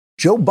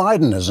Joe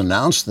Biden has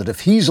announced that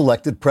if he's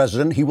elected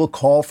president, he will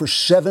call for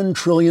 $7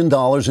 trillion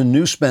in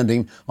new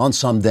spending on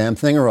some damn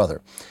thing or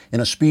other.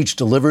 In a speech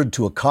delivered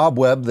to a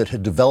cobweb that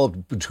had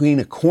developed between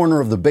a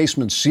corner of the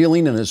basement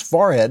ceiling and his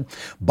forehead,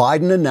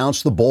 Biden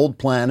announced the bold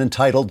plan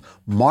entitled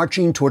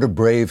Marching Toward a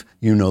Brave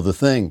You Know the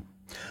Thing.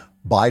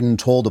 Biden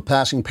told a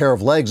passing pair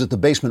of legs at the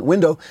basement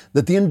window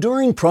that the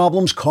enduring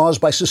problems caused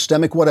by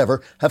systemic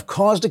whatever have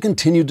caused a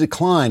continued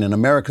decline in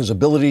America's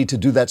ability to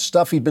do that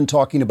stuff he'd been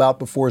talking about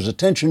before his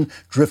attention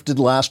drifted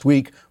last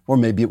week, or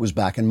maybe it was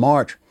back in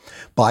March.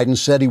 Biden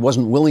said he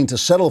wasn't willing to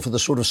settle for the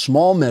sort of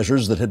small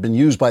measures that had been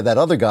used by that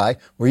other guy,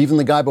 or even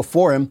the guy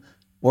before him,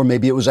 or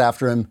maybe it was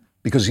after him,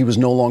 because he was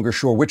no longer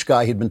sure which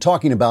guy he'd been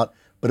talking about,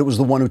 but it was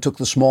the one who took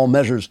the small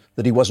measures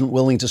that he wasn't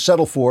willing to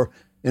settle for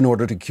in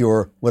order to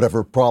cure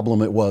whatever problem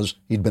it was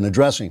he'd been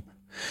addressing.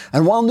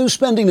 And while new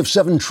spending of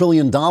 $7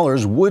 trillion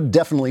would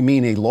definitely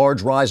mean a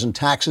large rise in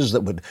taxes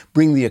that would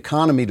bring the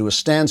economy to a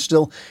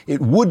standstill,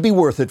 it would be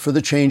worth it for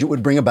the change it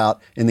would bring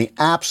about in the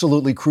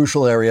absolutely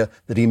crucial area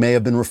that he may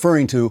have been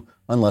referring to,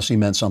 unless he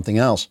meant something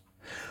else.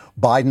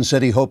 Biden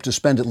said he hoped to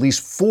spend at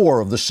least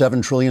 $4 of the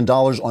 $7 trillion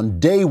on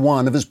day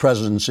one of his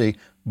presidency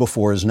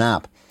before his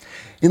nap.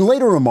 In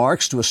later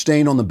remarks to a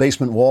stain on the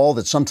basement wall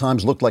that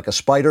sometimes looked like a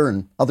spider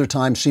and other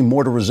times seemed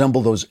more to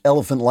resemble those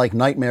elephant-like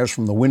nightmares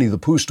from the Winnie the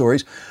Pooh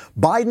stories,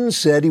 Biden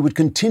said he would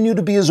continue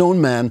to be his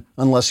own man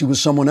unless he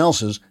was someone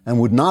else's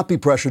and would not be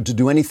pressured to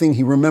do anything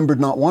he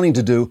remembered not wanting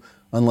to do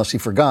unless he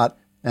forgot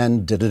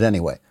and did it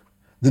anyway.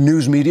 The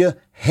news media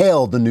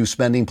hailed the new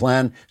spending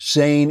plan,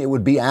 saying it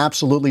would be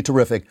absolutely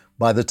terrific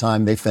by the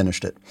time they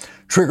finished it.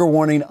 Trigger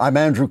warning, I'm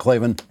Andrew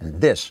Klavan,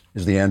 and this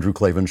is The Andrew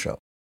Klavan Show.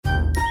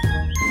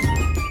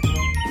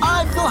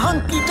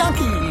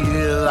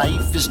 Hunky-dunky,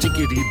 life is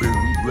tickety-boo.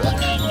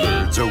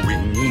 Birds are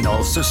winging,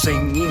 also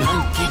singing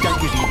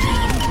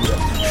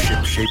hunky-dunky-doo.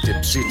 Ship-shaped,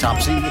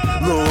 tipsy-topsy,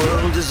 the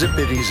world is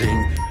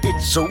zippity-zing.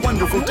 It's a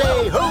wonderful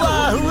day,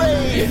 hurrah,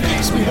 hooray! It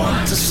makes me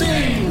want to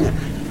sing.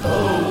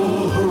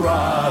 Oh,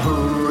 hurrah,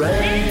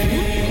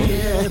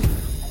 hooray!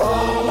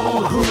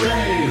 Oh,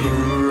 hooray,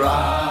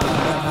 hurrah!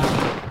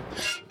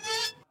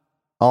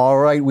 All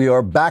right, we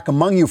are back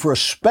among you for a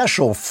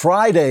special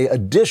Friday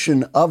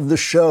edition of the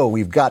show.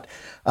 We've got,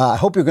 I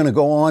hope you're going to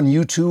go on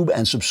YouTube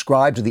and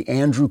subscribe to the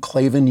Andrew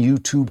Klavan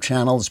YouTube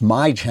channel. It's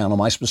my channel,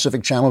 my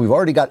specific channel. We've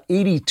already got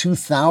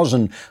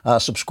 82,000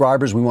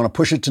 subscribers. We want to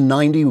push it to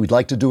 90. We'd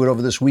like to do it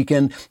over this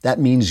weekend. That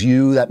means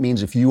you. That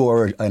means if you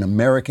are an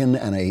American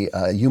and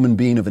a human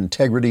being of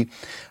integrity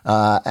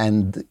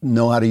and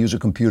know how to use a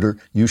computer,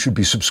 you should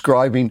be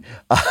subscribing.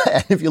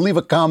 And if you leave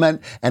a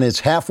comment and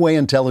it's halfway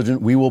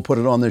intelligent, we will put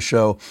it on this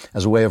show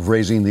as a way of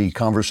raising the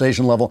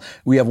conversation level.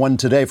 We have one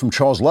today from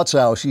Charles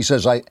Lutzow. He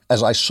says,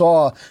 as I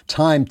saw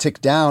time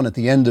tick down at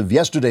the end of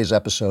yesterday's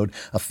episode,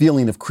 a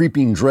feeling of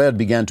creeping dread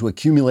began to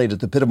accumulate at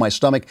the pit of my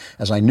stomach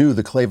as I knew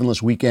the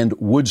Klavanless weekend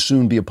would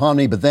soon be upon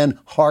me. But then,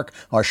 hark,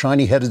 our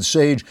shiny-headed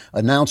sage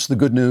announced the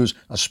good news.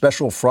 A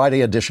special Friday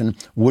edition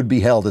would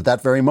be held at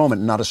that very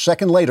moment. Not a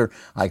second later,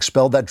 I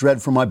expelled that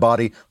dread from my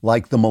body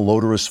like the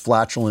malodorous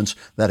flatulence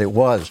that it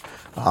was.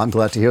 I'm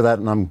glad to hear that,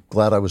 and I'm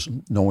glad I was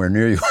nowhere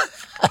near you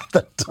at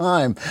the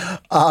time.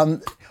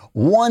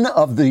 One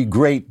of the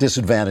great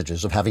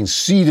disadvantages of having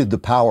ceded the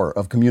power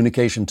of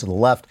communication to the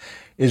left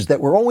is that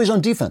we're always on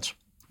defense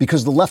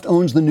because the left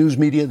owns the news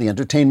media, the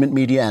entertainment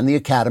media, and the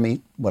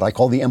academy, what I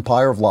call the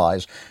empire of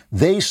lies.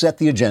 They set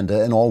the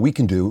agenda, and all we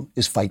can do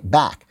is fight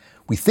back.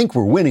 We think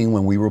we're winning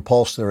when we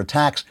repulse their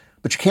attacks,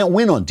 but you can't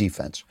win on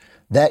defense.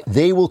 That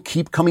they will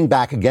keep coming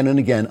back again and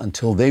again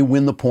until they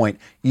win the point,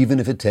 even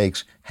if it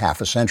takes half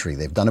a century.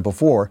 They've done it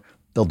before.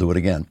 They'll do it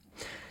again.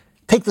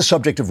 Take the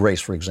subject of race,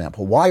 for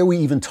example. Why are we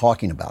even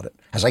talking about it?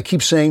 As I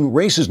keep saying,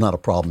 race is not a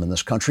problem in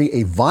this country.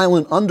 A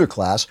violent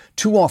underclass,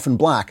 too often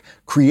black,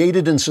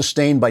 created and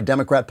sustained by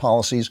Democrat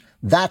policies,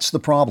 that's the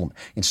problem.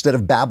 Instead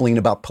of babbling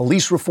about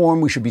police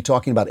reform, we should be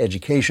talking about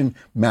education,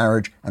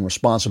 marriage, and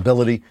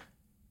responsibility.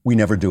 We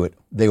never do it.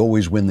 They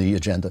always win the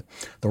agenda.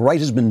 The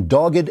right has been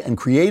dogged and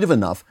creative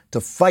enough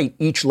to fight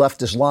each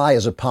leftist lie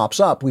as it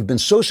pops up. We've been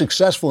so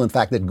successful, in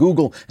fact, that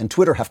Google and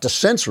Twitter have to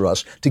censor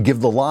us to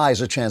give the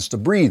lies a chance to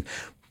breathe.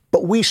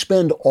 But we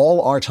spend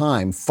all our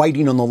time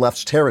fighting on the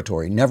left's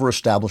territory, never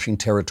establishing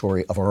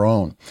territory of our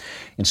own.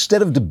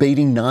 Instead of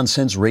debating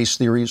nonsense race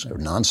theories or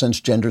nonsense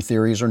gender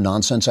theories or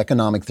nonsense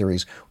economic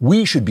theories,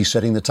 we should be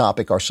setting the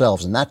topic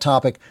ourselves. And that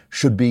topic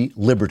should be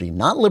liberty,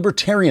 not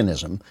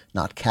libertarianism,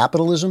 not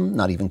capitalism,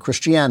 not even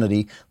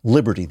Christianity,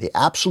 liberty, the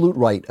absolute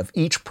right of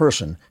each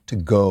person to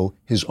go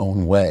his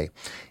own way.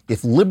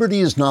 If liberty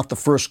is not the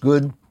first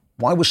good,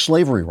 why was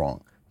slavery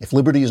wrong? If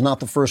liberty is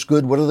not the first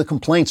good, what are the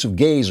complaints of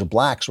gays or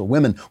blacks or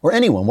women or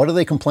anyone? What are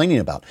they complaining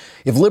about?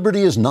 If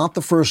liberty is not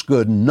the first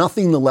good,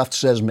 nothing the left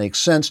says makes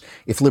sense.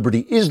 If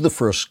liberty is the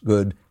first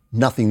good,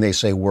 nothing they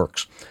say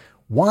works.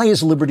 Why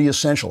is liberty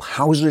essential?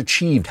 How is it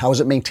achieved? How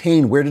is it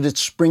maintained? Where did it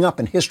spring up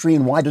in history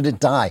and why did it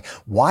die?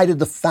 Why did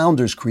the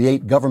founders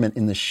create government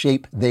in the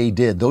shape they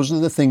did? Those are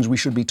the things we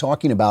should be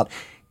talking about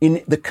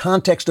in the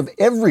context of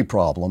every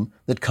problem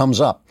that comes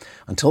up.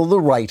 Until the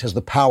right has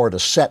the power to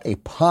set a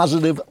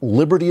positive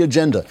liberty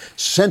agenda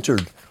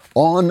centered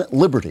on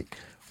liberty,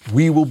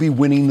 we will be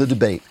winning the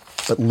debate,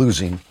 but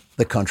losing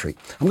the country.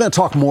 I'm going to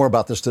talk more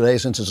about this today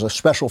since it's a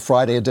special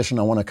Friday edition.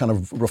 I want to kind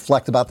of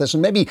reflect about this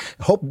and maybe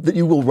hope that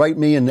you will write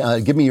me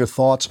and give me your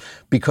thoughts,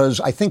 because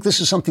I think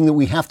this is something that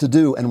we have to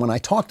do. And when I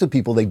talk to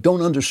people, they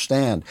don't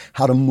understand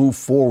how to move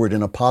forward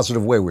in a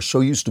positive way. We're so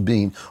used to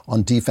being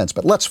on defense.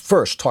 But let's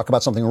first talk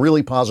about something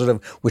really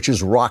positive, which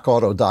is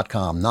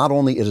rockauto.com. Not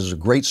only it is a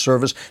great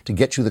service to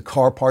get you the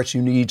car parts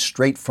you need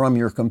straight from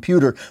your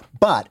computer,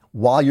 but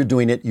while you're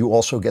doing it, you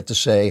also get to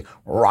say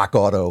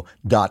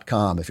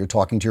rockauto.com. If you're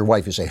talking to your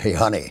wife, you say, hey,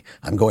 honey,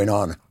 I'm going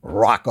on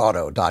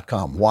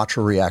rockauto.com. Watch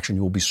her reaction.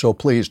 You will be so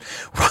pleased.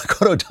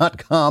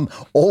 Rockauto.com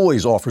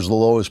always offers the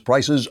lowest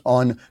prices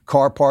on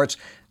car parts.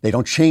 They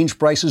don't change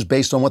prices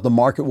based on what the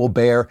market will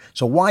bear.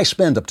 So why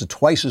spend up to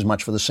twice as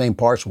much for the same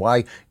parts?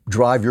 Why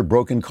drive your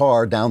broken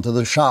car down to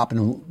the shop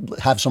and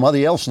have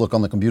somebody else look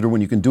on the computer when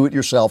you can do it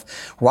yourself?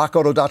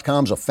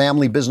 RockAuto.com is a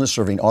family business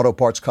serving auto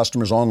parts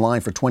customers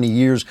online for 20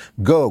 years.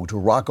 Go to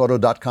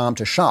RockAuto.com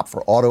to shop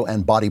for auto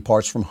and body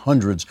parts from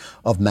hundreds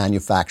of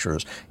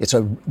manufacturers.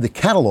 The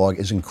catalog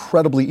is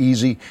incredibly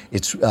easy.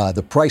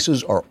 The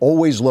prices are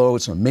always low.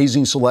 It's an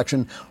amazing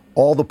selection.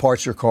 All the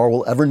parts your car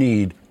will ever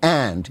need,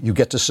 and you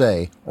get to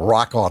say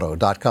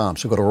rockauto.com.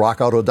 So go to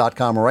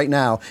rockauto.com right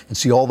now and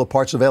see all the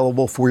parts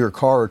available for your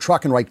car or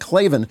truck, and write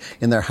Klavan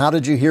in their How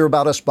Did You Hear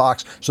About Us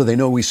box so they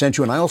know we sent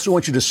you. And I also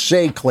want you to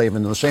say Klavan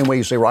in the same way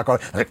you say Rock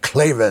Auto,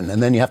 Klavan,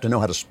 and then you have to know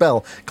how to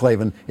spell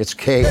Klavan. It's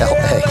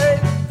K-L-A.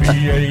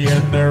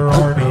 V-A-N, there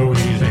are no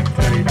E's in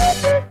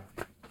Klavan.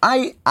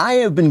 I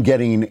have been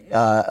getting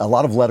a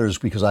lot of letters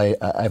because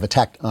I've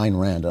attacked Ayn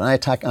Rand. And I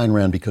attack Ayn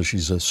Rand because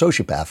she's a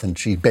sociopath, and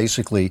she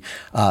basically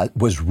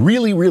was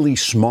really, really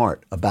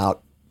smart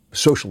about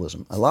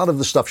socialism. A lot of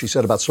the stuff she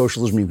said about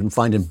socialism you can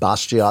find in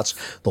Bastiat's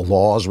The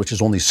Laws, which is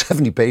only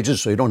 70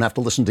 pages, so you don't have to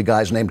listen to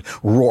guys named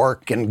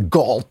Rourke and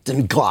Galt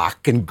and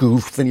Glock and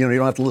Goof, and you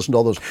don't have to listen to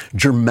all those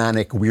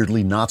Germanic,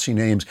 weirdly Nazi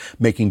names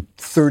making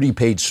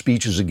 30-page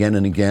speeches again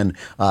and again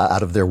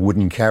out of their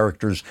wooden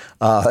characters.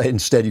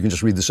 Instead, you can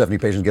just read the 70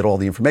 pages and get all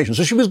the information.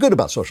 So she was good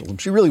about socialism.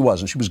 She really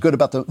was. And she was good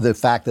about the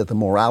fact that the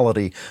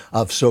morality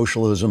of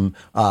socialism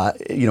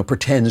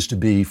pretends to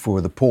be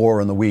for the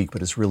poor and the weak,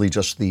 but it's really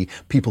just the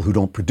people who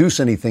don't produce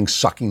anything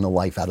sucking the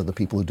life out of the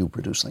people who do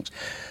produce things.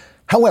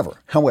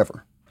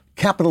 However,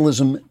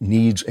 capitalism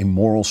needs a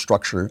moral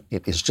structure.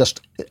 It is just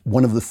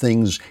one of the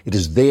things. It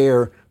is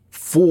there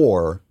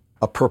for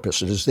a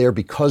purpose. It is there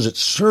because it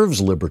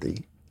serves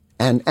liberty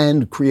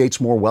and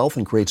creates more wealth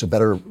and creates a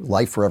better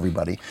life for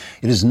everybody.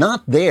 It is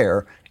not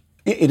there.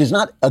 It is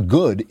not a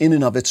good in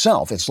and of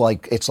itself. It's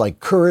like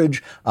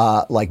courage,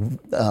 like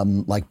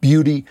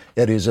beauty.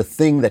 It is a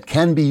thing that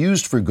can be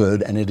used for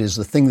good, and it is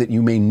the thing that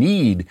you may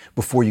need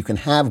before you can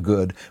have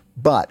good.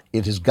 But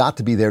it has got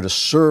to be there to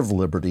serve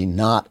liberty,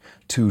 not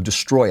to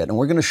destroy it. And I'm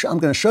going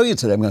to show you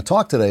today. I'm going to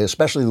talk today,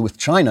 especially with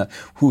China,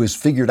 who has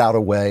figured out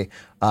a way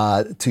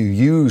to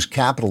use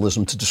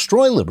capitalism to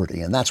destroy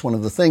liberty, and that's one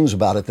of the things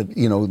about it that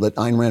that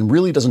Ayn Rand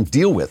really doesn't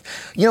deal with.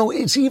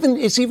 It's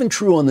even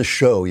true on the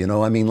show.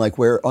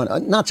 Where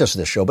on not just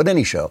this show, but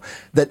any show,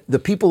 that the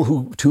people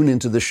who tune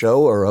into the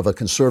show are of a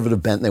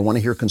conservative bent. And they want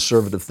to hear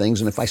conservative things,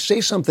 and if I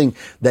say something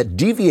that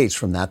deviates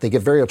from that, they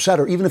get very upset.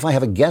 Or even if I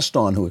have a guest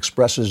on who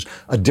expresses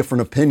a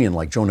different opinion,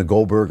 like Jonah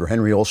Goldberg or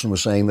Henry Olsen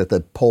was saying that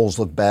the polls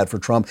look bad for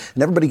Trump,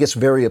 and everybody gets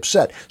very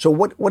upset. So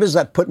what does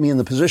that put me in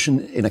the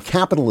position in a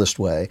capitalist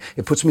way?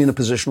 It puts me in a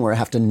position where I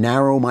have to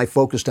narrow my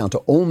focus down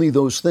to only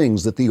those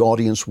things that the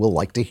audience will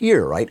like to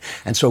hear, right?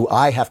 And so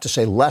I have to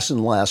say less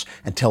and less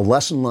and tell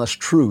less and less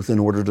truth in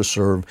order to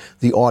serve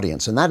the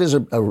audience. And that is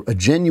a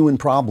genuine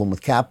problem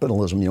with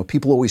capitalism.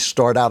 People always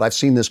start out, I've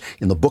seen this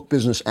in the book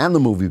business and the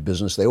movie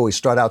business, they always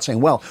start out saying,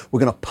 well,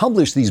 we're going to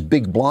publish these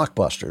big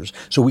blockbusters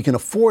so we can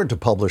afford to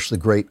publish the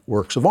great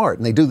works of art.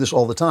 And they do this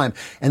all the time.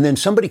 And then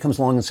somebody comes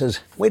along and says,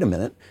 wait a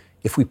minute,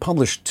 if we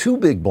publish two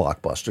big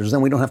blockbusters,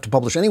 then we don't have to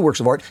publish any works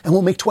of art, and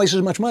we'll make twice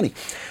as much money.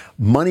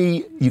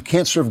 Money, you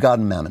can't serve God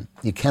and mammon.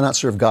 You cannot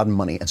serve God and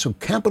money. And so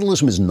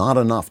capitalism is not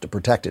enough to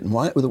protect it. And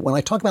when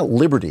I talk about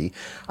liberty,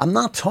 I'm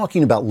not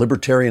talking about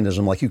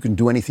libertarianism like you can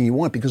do anything you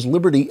want, because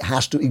liberty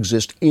has to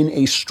exist in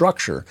a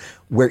structure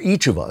where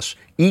each of us,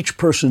 each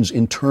person's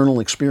internal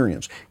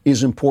experience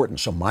is important.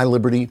 So my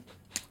liberty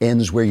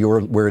ends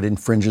where it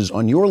infringes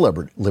on your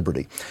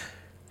liberty.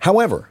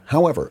 However,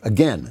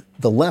 again,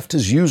 the left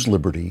has used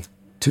liberty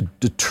to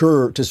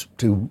deter,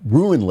 to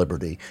ruin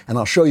liberty. And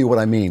I'll show you what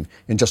I mean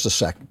in just a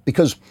sec.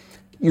 Because,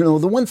 the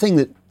one thing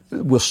that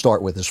we'll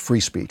start with is free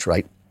speech,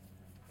 right?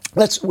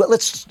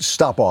 Let's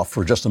stop off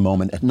for just a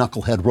moment at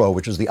Knucklehead Row,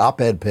 which is the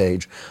op-ed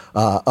page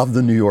of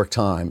the New York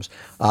Times.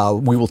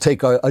 We will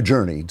take a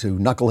journey to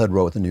Knucklehead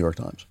Row at the New York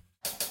Times.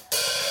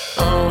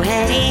 Oh,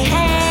 hey,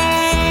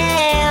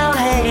 hey, oh,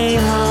 hey,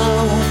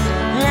 ho,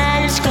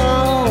 let us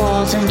go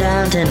waltzing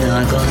down to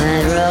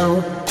Knucklehead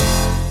Row.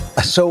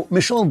 So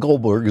Michelle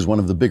Goldberg is one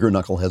of the bigger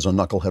knuckleheads on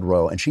Knucklehead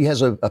Row, and she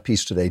has a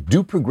piece today,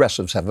 Do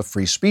Progressives Have a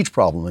Free Speech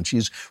Problem? And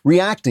she's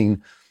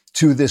reacting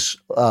to this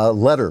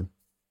letter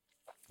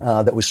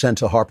that was sent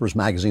to Harper's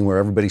Magazine, where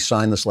everybody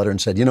signed this letter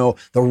and said, the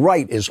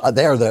right is,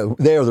 they're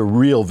the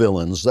real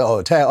villains.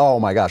 Oh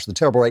my gosh, the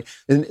terrible right.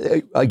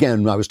 And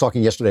again, I was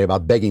talking yesterday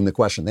about begging the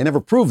question. They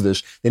never prove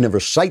this. They never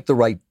cite the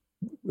right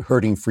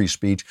hurting free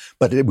speech,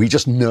 but we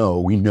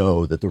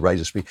know that the right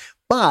is free.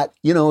 But,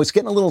 it's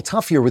getting a little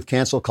tough here with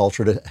cancel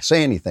culture to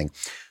say anything.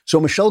 So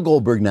Michelle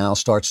Goldberg now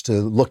starts to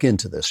look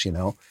into this,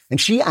 and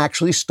she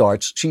actually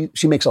starts,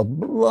 she makes a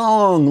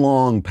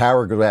long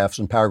paragraphs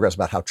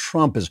about how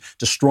Trump is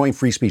destroying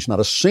free speech.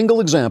 Not a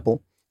single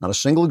example.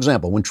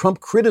 When Trump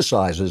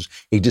criticizes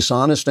a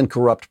dishonest and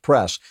corrupt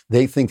press,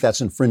 they think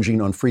that's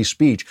infringing on free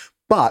speech.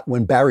 But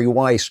when Barry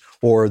Weiss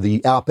or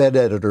the op-ed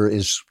editor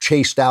is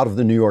chased out of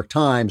the New York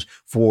Times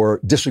for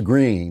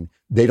disagreeing,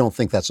 they don't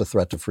think that's a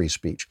threat to free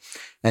speech.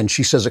 And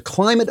she says a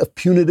climate of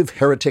punitive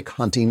heretic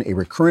hunting, a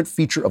recurrent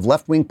feature of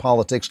left-wing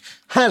politics,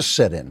 has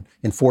set in,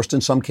 enforced in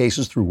some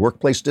cases through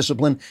workplace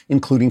discipline,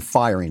 including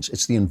firings.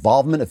 It's the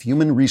involvement of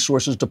human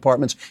resources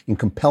departments in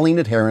compelling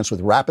adherence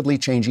with rapidly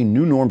changing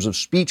new norms of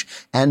speech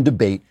and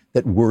debate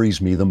that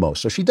worries me the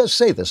most. So she does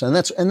say this, and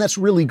that's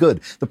really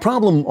good. The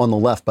problem on the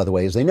left, by the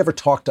way, is they never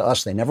talk to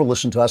us. They never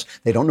listen to us.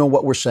 They don't know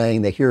what we're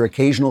saying. They hear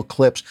occasional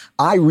clips.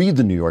 I read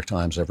the New York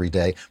Times every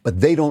day,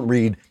 but they don't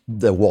read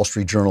the Wall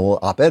Street Journal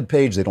op-ed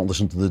page. They don't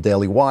listen to the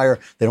Daily Wire.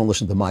 They don't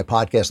listen to my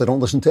podcast. They don't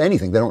listen to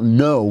anything. They don't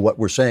know what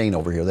we're saying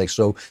over here.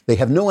 So they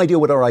have no idea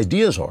what our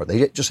ideas are.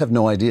 They just have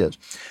no ideas.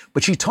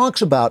 But she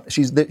talks about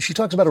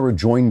a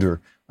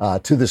rejoinder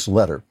to this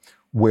letter,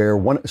 where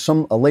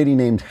a lady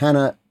named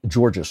Hannah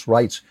Georges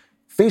writes,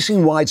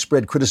 facing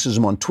widespread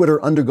criticism on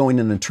Twitter, undergoing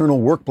an internal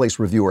workplace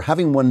review, or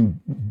having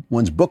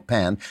one's book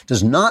panned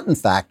does not, in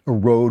fact,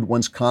 erode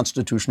one's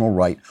constitutional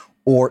right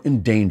or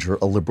endanger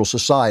a liberal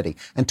society.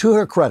 And to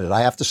her credit,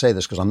 I have to say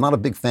this because I'm not a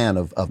big fan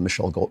of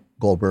Michelle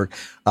Goldberg.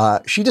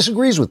 She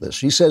disagrees with this.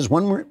 She says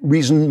one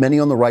reason many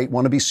on the right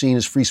want to be seen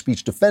as free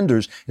speech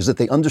defenders is that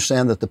they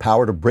understand that the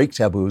power to break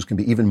taboos can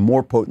be even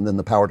more potent than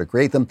the power to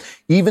create them.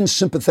 Even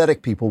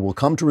sympathetic people will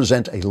come to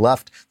resent a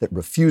left that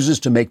refuses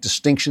to make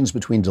distinctions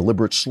between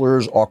deliberate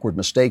slurs, awkward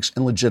mistakes,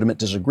 and legitimate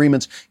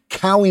disagreements.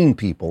 Cowing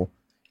people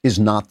is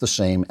not the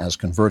same as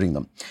converting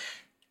them.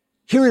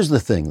 Here is the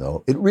thing,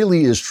 though. It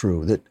really is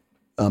true that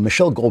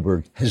Michelle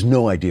Goldberg has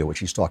no idea what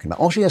she's talking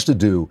about. All she has to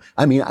do,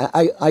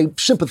 I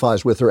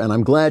sympathize with her, and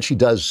I'm glad she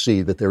does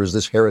see that there is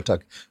this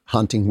heretic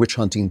hunting, witch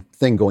hunting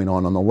thing going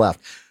on the left.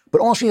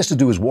 But all she has to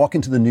do is walk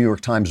into the New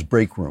York Times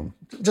break room.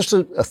 Just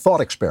a thought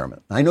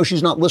experiment. I know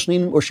she's not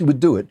listening, or she would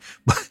do it,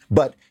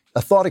 but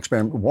a thought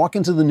experiment. Walk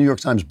into the New York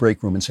Times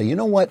break room and say, you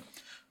know what?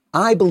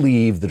 I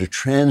believe that a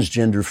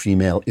transgender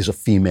female is a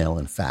female,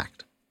 in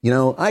fact.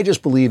 I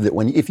just believe that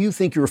if you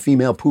think you're a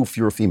female, poof,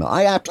 you're a female.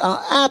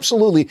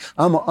 Absolutely,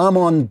 I'm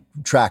on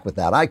track with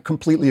that. I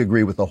completely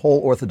agree with the whole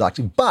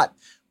orthodoxy. But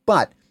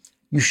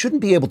you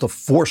shouldn't be able to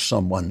force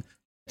someone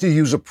to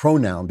use a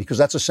pronoun, because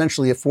that's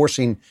essentially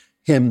forcing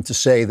him to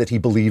say that he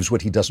believes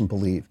what he doesn't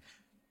believe.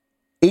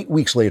 8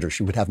 weeks later,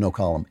 she would have no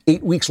column.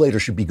 8 weeks later,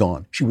 she'd be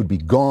gone. She would be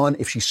gone.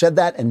 If she said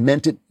that and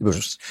meant it,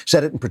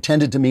 said it and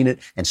pretended to mean it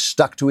and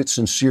stuck to it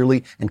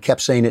sincerely and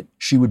kept saying it,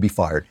 she would be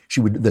fired.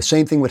 The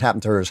same thing would happen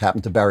to her as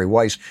happened to Barry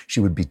Weiss. She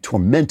would be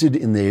tormented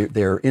in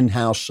their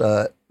in-house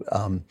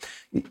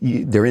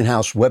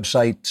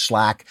website,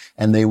 Slack,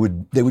 and they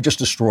would just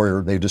destroy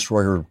her. They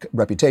destroy her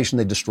reputation.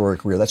 They destroy her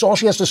career. That's all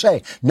she has to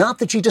say. Not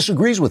that she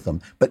disagrees with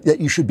them, but that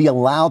you should be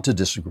allowed to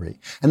disagree.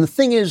 And the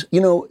thing is,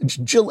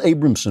 Jill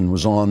Abramson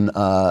was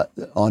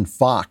on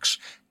Fox,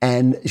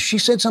 and she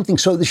said something.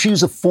 So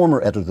she's a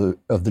former editor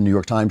of the New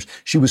York Times.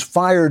 She was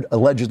fired,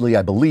 allegedly,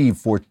 I believe,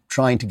 for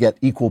trying to get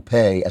equal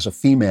pay as a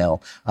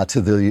female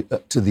to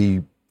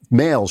the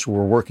males who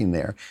were working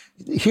there.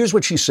 Here's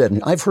what she said,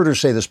 and I've heard her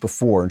say this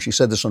before, and she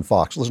said this on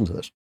Fox. Listen to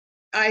this.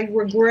 I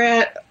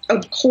regret,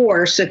 of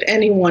course, if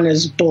anyone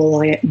is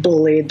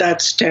bullied.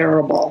 That's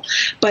terrible.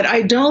 But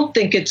I don't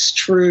think it's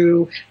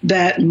true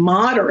that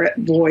moderate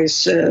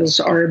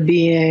voices are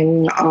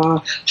being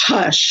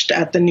hushed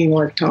at the New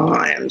York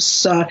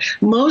Times.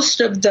 Most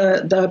of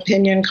the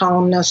opinion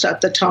columnists at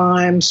the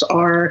Times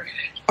are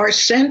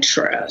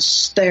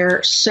centrists.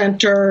 They're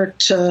center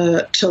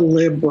to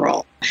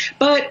liberal.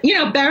 But,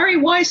 Barry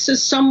Weiss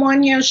is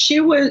someone, she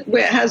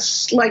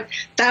has like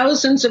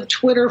thousands of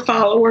Twitter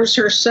followers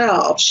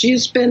herself.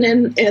 She's been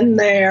in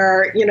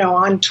there,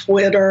 on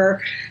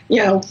Twitter,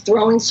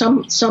 throwing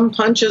some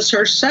punches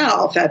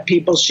herself at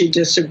people she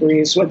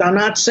disagrees with. I'm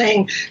not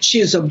saying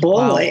she's a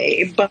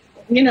bully, but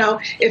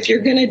if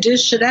you're going to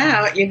dish it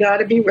out, you got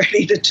to be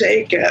ready to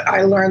take it.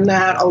 I learned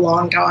that a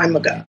long time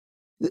ago.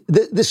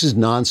 This is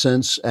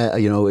nonsense,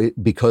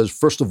 because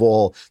first of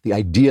all, the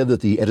idea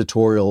that the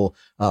editorial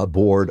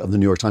board of the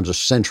New York Times are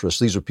centrist.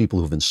 These are people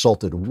who've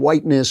insulted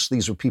whiteness.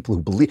 These are people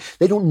who believe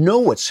they don't know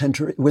where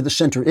the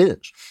center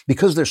is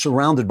because they're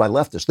surrounded by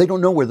leftists. They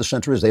don't know where the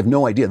center is. They have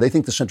no idea. They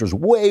think the center is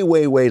way,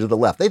 way, way to the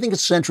left. They think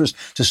it's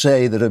centrist to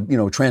say that a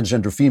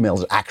transgender female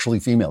is actually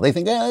female. They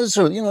think that's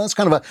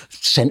kind of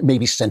a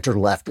maybe center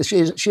left. She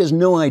has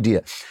no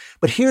idea.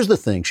 But here's the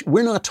thing.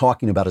 We're not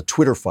talking about a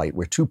Twitter fight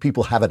where two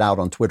people have it out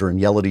on Twitter and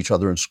yell at each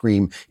other and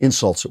scream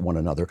insults at one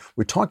another.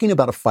 We're talking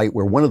about a fight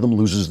where one of them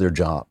loses their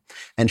job.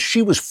 And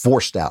she was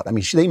forced out. I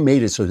mean, they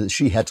made it so that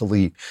she had to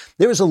leave.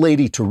 There is a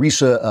lady,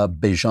 Teresa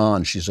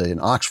Bejan. She's an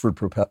Oxford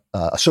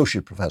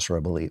associate professor, I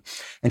believe.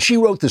 And she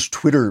wrote this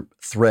Twitter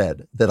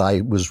thread that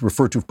I was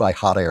referred to by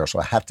Hot Air, so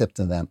I hat tip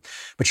to them.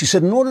 But she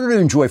said, in order to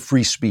enjoy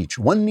free speech,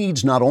 one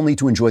needs not only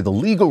to enjoy the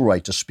legal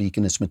right to speak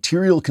in its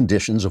material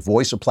conditions, a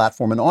voice, a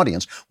platform, and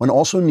audience, one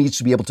also needs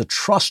to be able to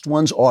trust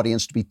one's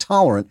audience to be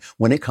tolerant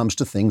when it comes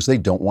to things they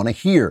don't want to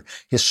hear.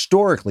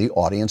 Historically,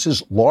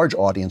 large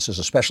audiences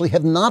especially,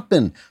 have not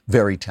been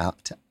very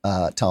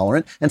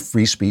tolerant, and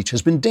free speech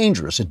has been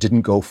dangerous. It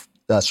didn't go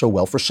so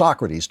well for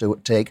Socrates, to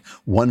take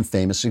one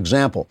famous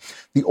example.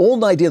 The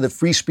old idea that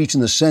free speech in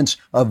the sense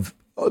of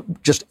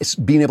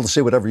just being able to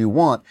say whatever you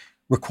want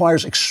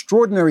requires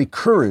extraordinary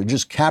courage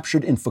is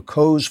captured in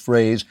Foucault's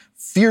phrase,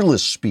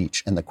 fearless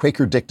speech, and the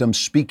Quaker dictum,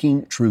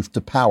 speaking truth to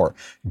power.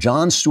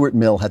 John Stuart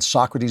Mill had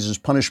Socrates'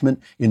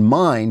 punishment in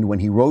mind when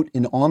he wrote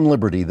in On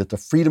Liberty that the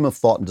freedom of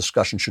thought and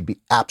discussion should be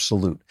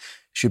absolute.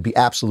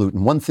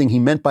 And one thing he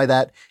meant by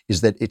that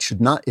is that it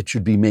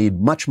should be made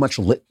much, much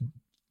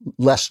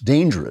less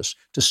dangerous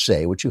to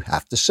say what you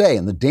have to say.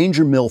 And the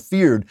danger Mill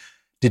feared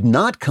did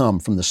not come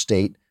from the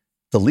state.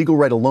 The legal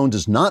right alone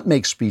does not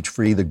make speech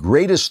free. The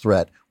greatest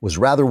threat was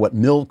rather what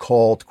Mill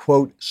called,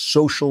 quote,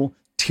 social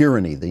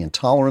tyranny, the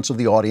intolerance of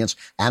the audience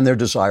and their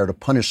desire to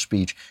punish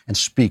speech and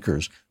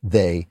speakers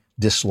they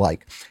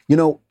dislike.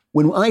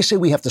 When I say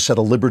we have to set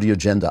a liberty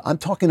agenda, I'm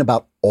talking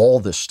about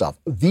all this stuff.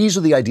 These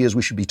are the ideas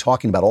we should be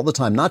talking about all the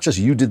time, not just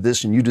you did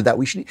this and you did that.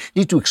 We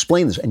need to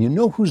explain this. And you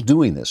know who's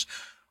doing this?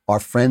 Our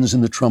friends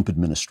in the Trump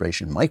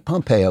administration. Mike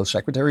Pompeo,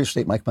 Secretary of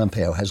State Mike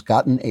Pompeo, has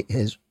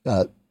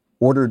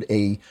ordered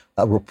a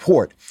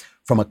report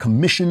from a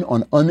Commission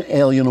on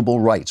Unalienable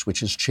Rights,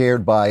 which is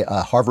chaired by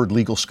Harvard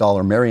legal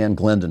scholar Marianne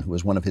Glendon, who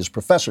is one of his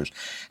professors.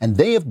 And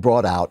they have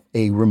brought out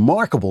a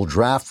remarkable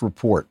draft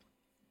report,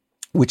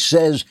 which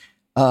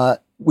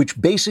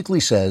basically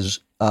says,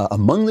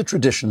 among the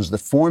traditions that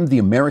formed the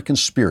American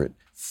spirit,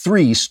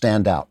 3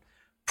 stand out.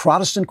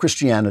 Protestant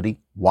Christianity,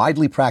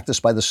 widely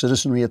practiced by the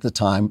citizenry at the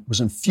time, was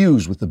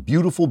infused with the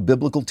beautiful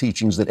biblical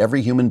teachings that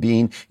every human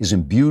being is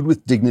imbued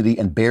with dignity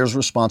and bears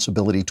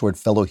responsibility toward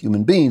fellow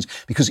human beings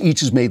because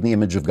each is made in the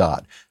image of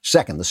God.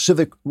 Second, the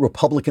civic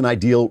republican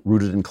ideal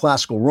rooted in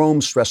classical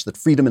Rome stressed that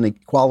freedom and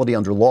equality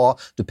under law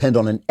depend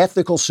on an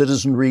ethical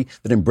citizenry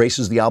that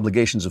embraces the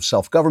obligations of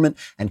self-government.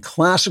 And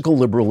classical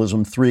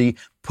liberalism, 3,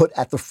 put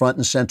at the front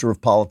and center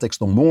of politics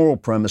the moral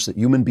premise that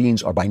human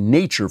beings are by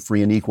nature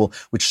free and equal,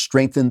 which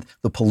strengthened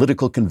the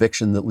political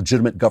conviction that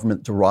legitimate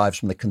government derives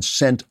from the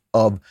consent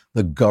of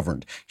the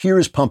governed. Here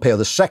is Pompeo,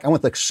 I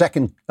want the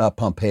second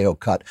Pompeo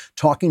cut,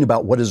 talking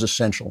about what is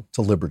essential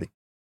to liberty.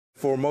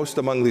 Foremost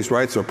among these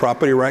rights are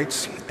property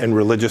rights and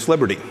religious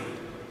liberty.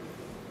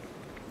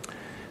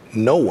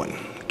 No one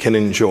can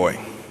enjoy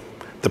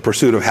the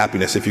pursuit of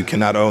happiness if you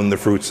cannot own the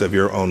fruits of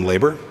your own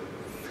labor.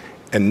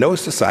 And no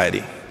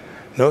society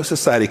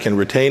can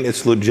retain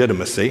its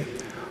legitimacy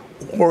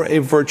or a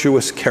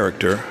virtuous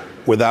character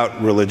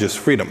without religious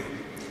freedom.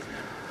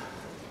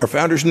 Our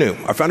founders knew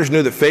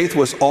that faith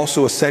was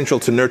also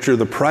essential to nurture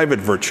the private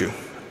virtue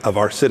of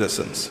our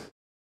citizens.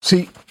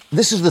 See,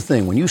 this is the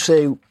thing. When you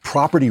say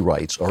property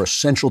rights are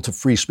essential to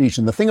free speech,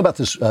 and the thing about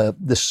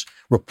this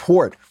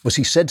report was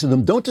he said to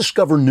them, don't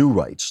discover new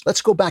rights.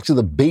 Let's go back to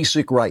the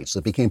basic rights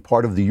that became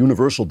part of the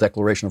Universal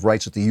Declaration of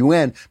Rights at the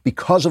UN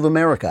because of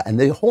America. And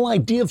the whole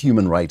idea of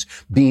human rights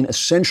being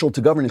essential to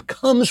governance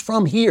comes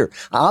from here.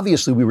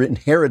 Obviously, we were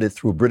inherited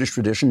through a British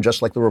tradition,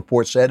 just like the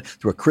report said,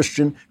 through a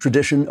Christian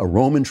tradition, a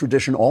Roman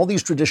tradition. All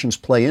these traditions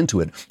play into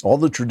it. All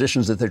the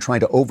traditions that they're trying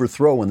to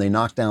overthrow when they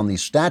knock down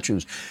these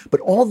statues.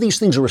 But all these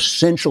things are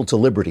essential to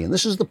liberty. And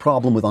this is the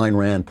problem with Ayn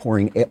Rand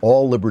pouring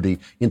all liberty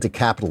into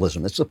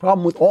capitalism. It's the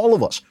problem with all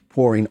of us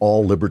pouring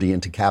all liberty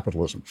into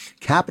capitalism.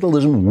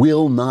 Capitalism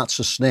will not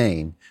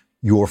sustain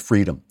your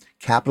freedom.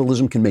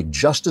 Capitalism can make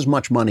just as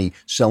much money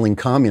selling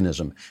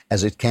communism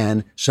as it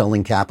can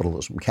selling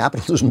capitalism.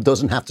 Capitalism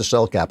doesn't have to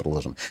sell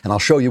capitalism. And I'll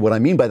show you what I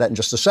mean by that in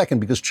just a second,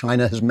 because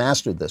China has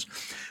mastered this.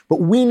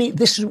 But we need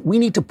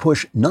to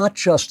push not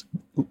just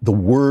the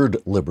word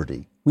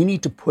liberty. We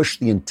need to push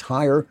the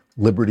entire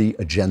liberty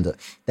agenda.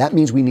 That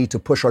means we need to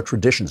push our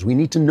traditions. We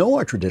need to know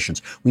our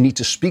traditions. We need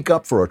to speak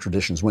up for our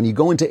traditions. When you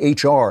go into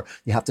HR,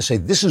 you have to say,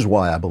 this is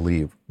why I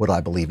believe what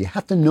I believe. You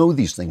have to know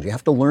these things. You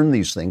have to learn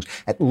these things,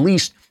 at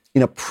least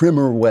in a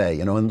primer way,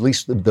 at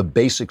least the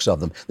basics of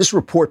them. This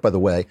report, by the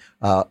way,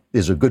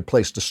 is a good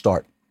place to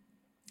start.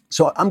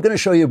 So I'm going to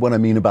show you what I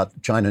mean about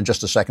China in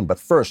just a second. But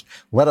first,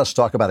 let us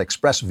talk about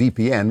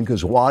ExpressVPN,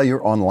 because while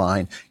you're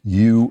online,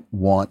 you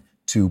want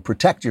to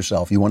protect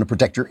yourself. You want to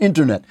protect your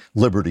internet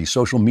liberty.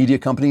 Social media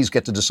companies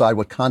get to decide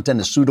what content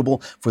is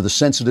suitable for the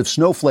sensitive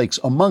snowflakes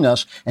among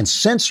us and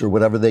censor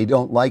whatever they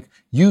don't like.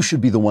 You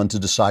should be the one to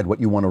decide what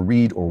you want to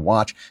read or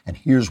watch. And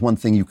here's one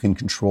thing you can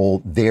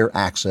control: their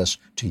access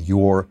to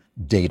your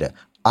data.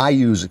 I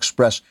use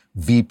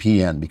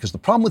ExpressVPN because the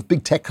problem with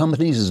big tech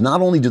companies is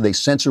not only do they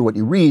censor what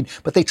you read,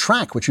 but they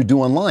track what you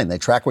do online. They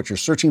track what you're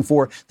searching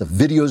for, the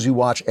videos you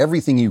watch,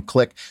 everything you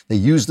click. They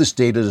use this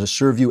data to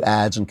serve you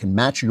ads and can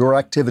match your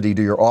activity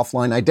to your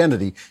offline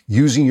identity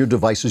using your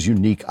device's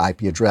unique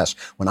IP address.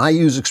 When I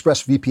use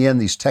ExpressVPN,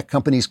 these tech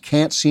companies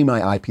can't see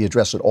my IP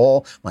address at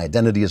all. My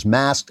identity is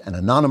masked and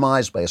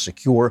anonymized by a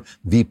secure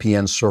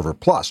VPN server.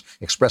 Plus,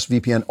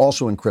 ExpressVPN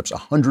also encrypts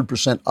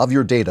 100% of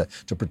your data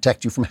to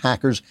protect you from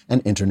hackers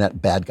and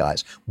internet bad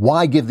guys.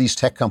 Why give these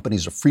tech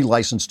companies a free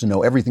license to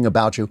know everything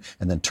about you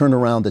and then turn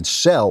around and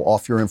sell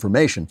off your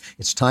information?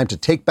 It's time to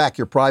take back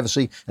your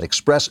privacy at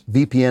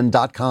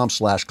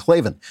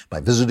expressvpn.com/Klavan. By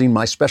visiting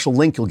my special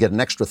link, you'll get an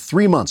extra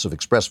 3 months of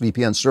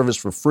ExpressVPN service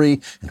for free.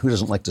 And who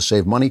doesn't like to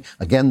save money?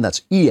 Again,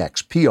 that's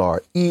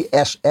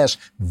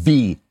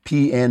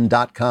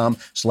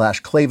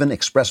expressvpn.com/Klavan,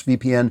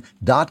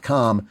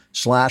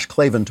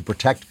 expressvpn.com/Klavan to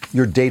protect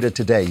your data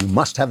today. You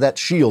must have that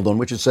shield on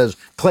which it says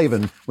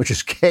Klavan, which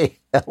is KLAVAN.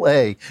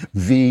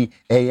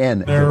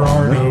 There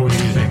are no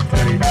easy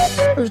things.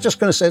 I was just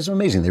going to say, it's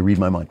amazing. They read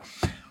my mind.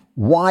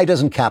 Why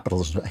doesn't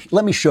capitalism?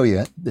 Let me show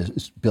you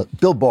this.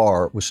 Bill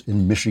Barr was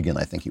in Michigan,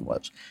 I think he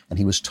was, and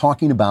he was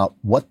talking about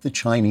what the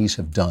Chinese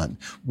have done.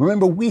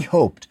 Remember, we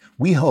hoped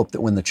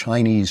that when the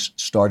Chinese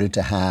started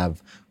to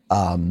have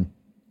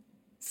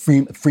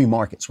free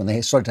markets, when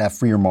they started to have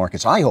freer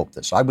markets, I hope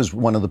this. I was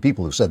one of the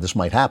people who said this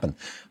might happen.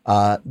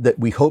 That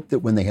we hoped that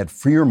when they had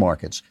freer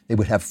markets, they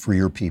would have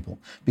freer people,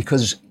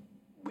 because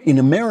in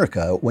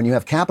America, when you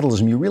have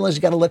capitalism, you realize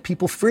you got to let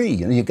people free.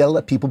 You got to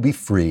let people be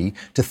free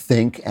to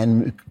think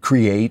and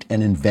create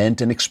and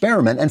invent and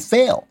experiment and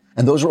fail.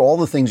 And those are all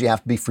the things you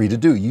have to be free to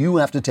do. You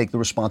have to take the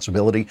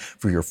responsibility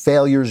for your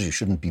failures. You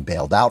shouldn't be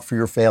bailed out for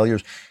your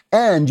failures.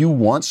 And you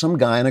want some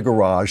guy in a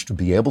garage to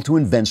be able to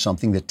invent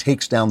something that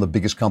takes down the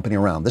biggest company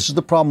around. This is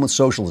the problem with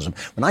socialism.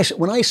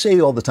 When I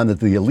say all the time that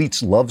the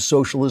elites love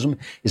socialism,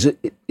 is it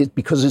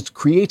because it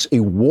creates a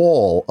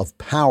wall of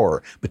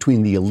power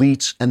between the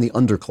elites and the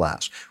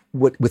underclass.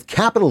 With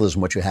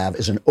capitalism, what you have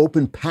is an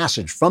open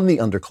passage from the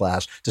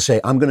underclass to say,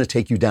 I'm going to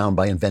take you down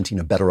by inventing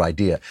a better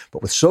idea.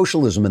 But with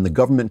socialism and the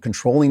government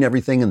controlling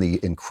everything and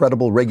the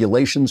incredible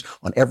regulations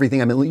on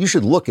everything, I mean, you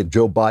should look at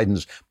Joe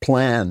Biden's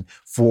plan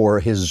for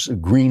his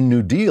Green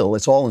New Deal.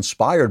 It's all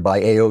inspired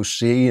by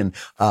AOC and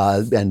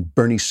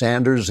Bernie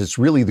Sanders. It's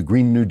really the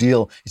Green New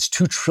Deal. It's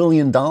 $2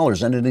 trillion,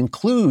 and it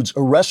includes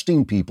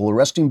arresting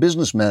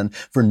businessmen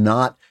for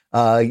not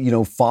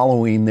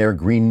following their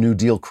Green New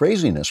Deal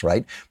craziness,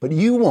 right? But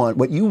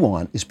what you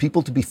want is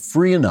people to be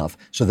free enough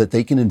so that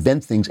they can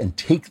invent things and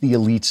take the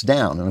elites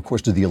down. And of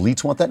course, do the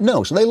elites want that?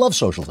 No. So they love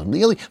socialism.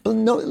 But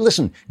no,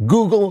 listen,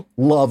 Google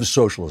loves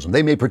socialism.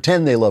 They may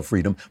pretend they love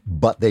freedom,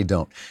 but they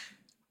don't.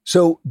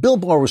 So Bill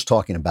Barr was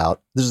talking about,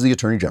 this is the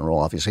Attorney General,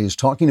 obviously, he's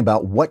talking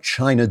about what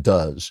China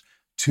does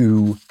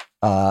to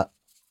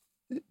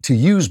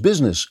use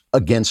business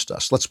against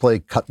us. Let's play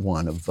cut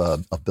one of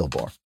Bill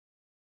Barr.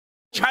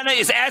 China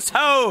is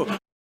asshole.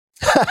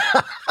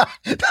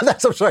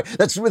 I'm sorry.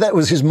 That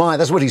was his mind.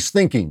 That's what he's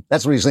thinking.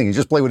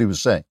 Just play what he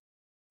was saying.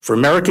 For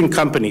American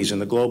companies in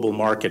the global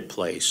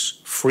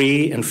marketplace,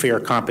 free and fair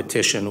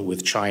competition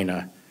with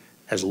China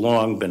has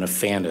long been a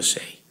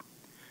fantasy.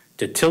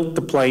 To tilt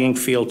the playing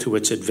field to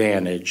its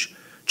advantage,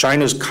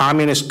 China's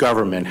communist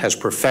government has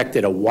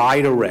perfected a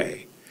wide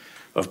array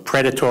of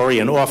predatory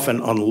and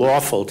often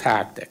unlawful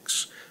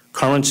tactics: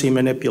 currency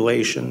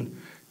manipulation,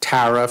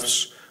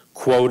 tariffs,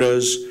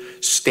 quotas,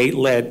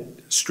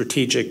 state-led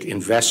strategic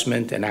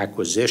investment and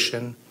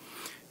acquisition,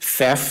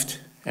 theft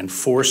and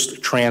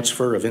forced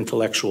transfer of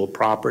intellectual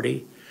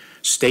property,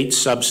 state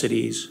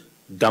subsidies,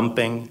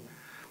 dumping,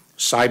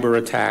 cyber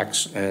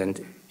attacks,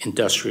 and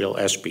industrial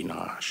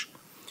espionage.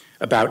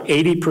 About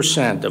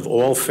 80% of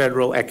all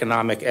federal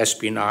economic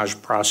espionage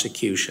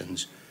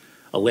prosecutions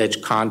allege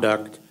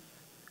conduct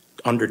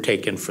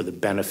undertaken for the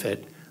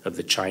benefit of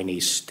the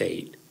Chinese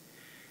state.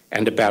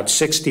 And about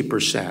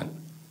 60%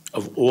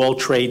 of all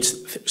trade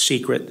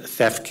secret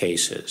theft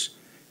cases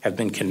have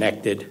been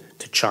connected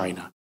to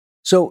China.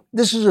 So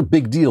this is a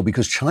big deal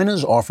because China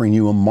is offering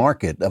you a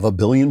market of 1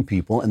 billion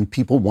people, and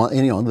people want,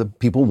 the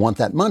people want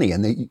that money.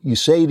 And you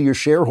say to your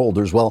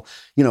shareholders, well,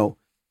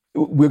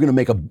 we're going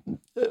to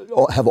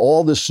have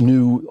all this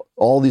new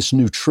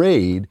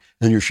trade,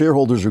 and your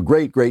shareholders are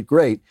great, great,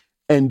 great.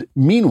 And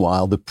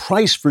meanwhile, the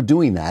price for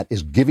doing that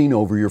is giving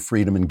over your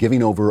freedom and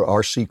giving over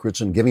our secrets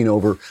and giving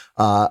over,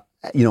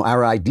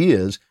 our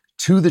ideas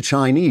to the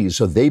Chinese,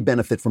 so they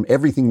benefit from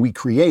everything we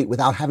create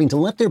without having to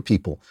let their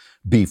people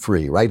be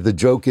free, right? The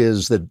joke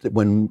is that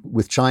when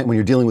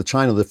you're dealing with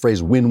China, the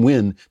phrase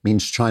win-win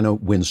means China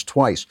wins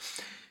twice.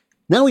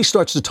 Now he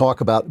starts to talk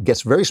about,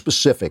 gets very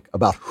specific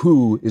about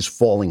who is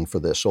falling for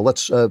this. So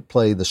let's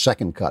play the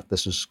second cut.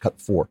 This is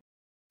cut 4.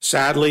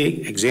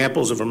 Sadly,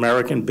 examples of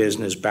American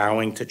business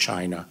bowing to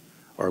China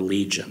are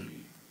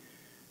legion.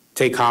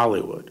 Take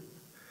Hollywood.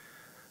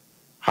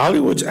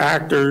 Hollywood's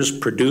actors,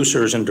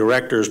 producers, and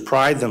directors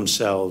pride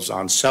themselves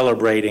on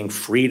celebrating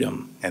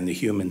freedom and the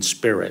human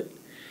spirit.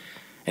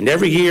 And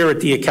every year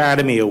at the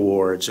Academy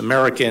Awards,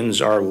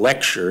 Americans are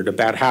lectured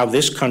about how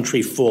this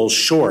country falls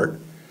short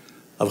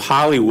of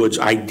Hollywood's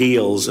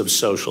ideals of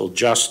social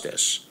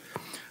justice.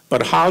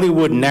 But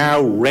Hollywood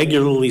now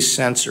regularly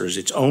censors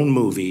its own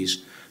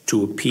movies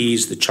to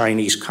appease the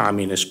Chinese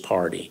Communist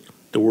Party,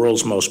 the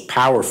world's most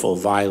powerful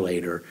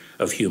violator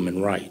of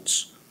human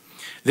rights.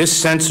 This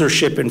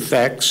censorship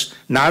infects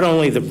not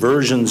only the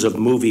versions of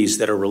movies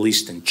that are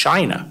released in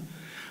China,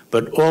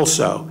 but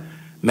also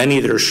many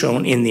that are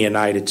shown in the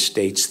United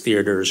States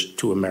theaters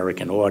to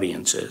American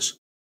audiences.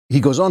 He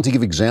goes on to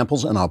give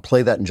examples, and I'll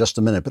play that in just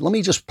a minute. But let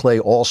me just play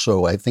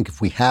also, I think if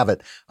we have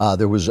it,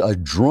 there was a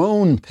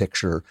drone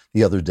picture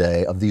the other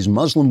day of these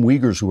Muslim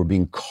Uyghurs who were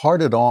being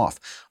carted off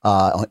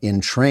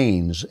in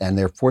trains, and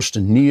they're forced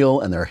to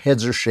kneel, and their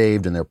heads are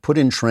shaved, and they're put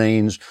in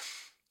trains,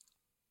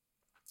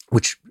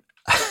 which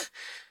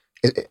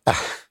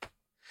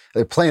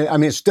they're playing. I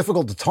mean, it's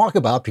difficult to talk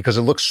about because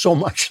it looks so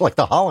much like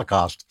the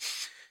Holocaust.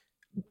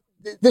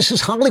 This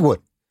is Hollywood.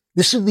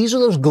 These are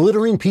those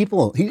glittering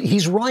people.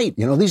 He's right.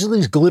 You know, these are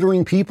these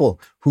glittering people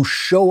who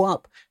show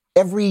up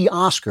every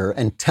Oscar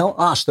and tell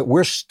us that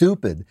we're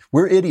stupid,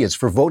 we're idiots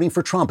for voting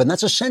for Trump. And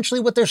that's essentially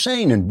what they're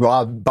saying. And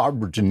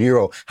Robert De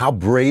Niro, how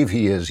brave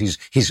he is.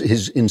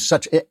 He's in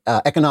such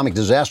economic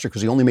disaster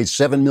because he only made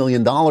 $7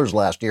 million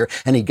last year.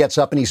 And he gets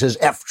up and he says,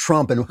 F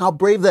Trump, and how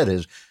brave that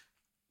is.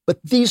 But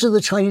these are the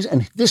Chinese,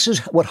 and this is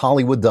what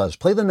Hollywood does.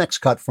 Play the next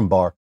cut from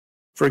Barr.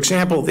 For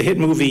example, the hit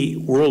movie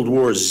World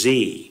War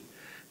Z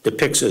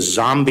depicts a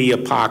zombie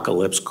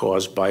apocalypse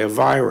caused by a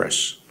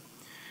virus.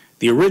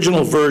 The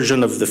original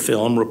version of the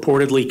film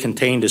reportedly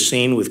contained a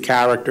scene with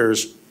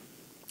characters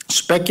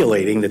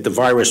speculating that the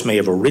virus may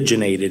have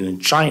originated in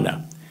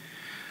China.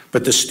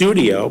 But the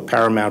studio,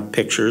 Paramount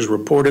Pictures,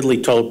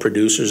 reportedly told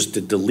producers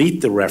to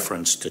delete the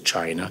reference to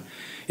China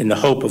in the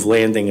hope of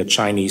landing a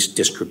Chinese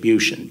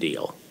distribution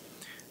deal.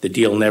 The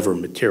deal never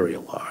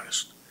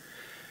materialized.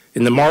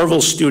 In the Marvel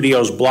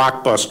Studios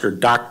blockbuster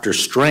Doctor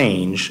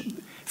Strange,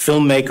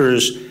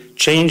 filmmakers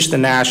changed the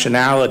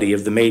nationality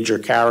of the major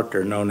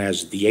character known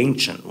as the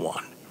Ancient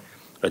One,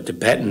 a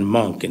Tibetan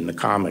monk in the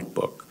comic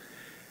book.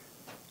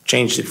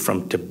 Changed it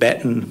from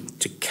Tibetan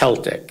to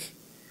Celtic.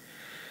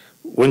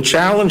 When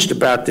challenged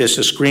about this,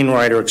 a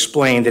screenwriter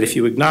explained that if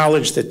you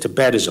acknowledge that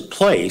Tibet is a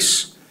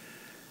place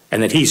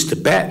and that he's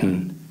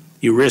Tibetan,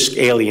 you risk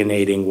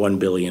alienating 1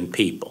 billion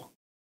people.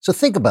 So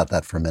think about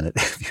that for a minute.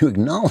 If you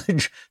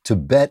acknowledge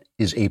Tibet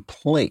is a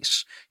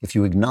place, if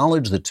you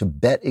acknowledge that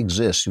Tibet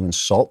exists, you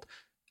insult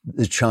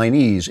the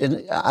Chinese.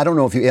 And I don't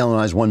know if you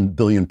alienize 1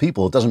 billion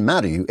people. It doesn't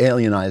matter. You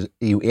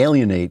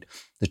alienate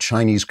the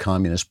Chinese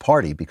Communist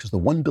Party because the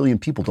 1 billion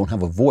people don't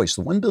have a voice.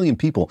 The 1 billion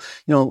people,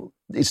 you know,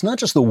 it's not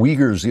just the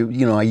Uyghurs.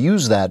 You know, I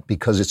use that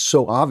because it's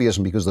so obvious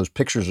and because those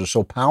pictures are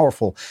so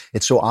powerful.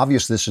 It's so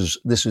obvious this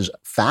is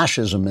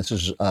fascism. This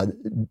is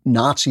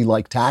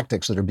Nazi-like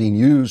tactics that are being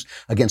used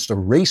against a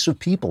race of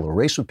people. A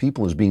race of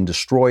people is being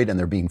destroyed and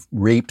they're being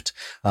raped.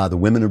 The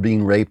women are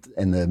being raped,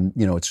 and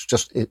it's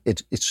just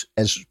it's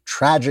as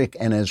tragic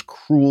and as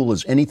cruel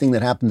as anything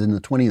that happened in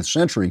the 20th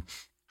century,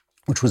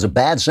 which was a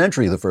bad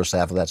century, the first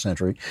half of that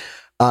century.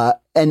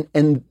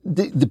 And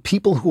the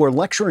people who are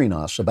lecturing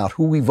us about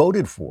who we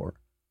voted for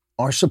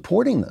are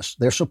supporting this.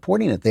 They're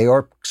supporting it. They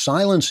are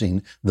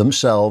silencing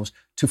themselves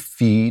to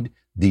feed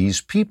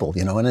these people,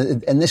 you know,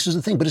 and this is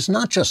the thing, but it's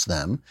not just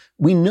them.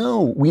 We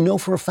know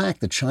for a fact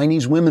that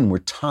Chinese women were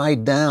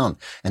tied down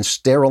and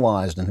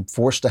sterilized and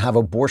forced to have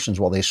abortions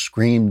while they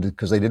screamed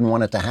because they didn't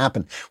want it to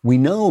happen. We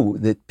know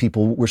that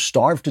people were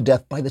starved to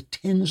death by the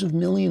tens of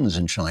millions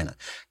in China.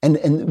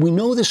 And we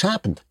know this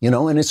happened, you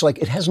know, and it's like,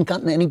 it hasn't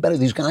gotten any better.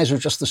 These guys are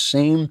just the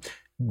same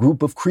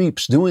group of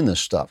creeps doing this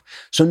stuff.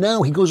 So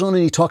now he goes on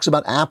and he talks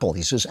about Apple.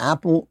 He says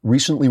Apple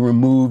recently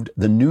removed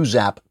the news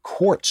app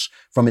Quartz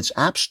from its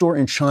app store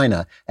in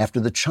China after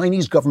the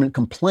Chinese government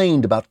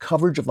complained about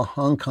coverage of the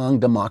Hong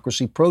Kong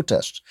democracy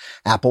protests.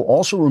 Apple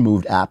also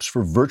removed apps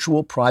for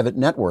virtual private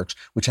networks,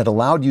 which had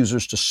allowed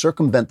users to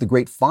circumvent the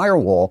Great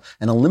Firewall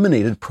and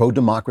eliminated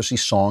pro-democracy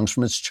songs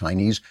from its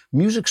Chinese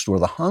music store.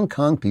 The Hong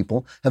Kong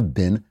people have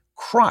been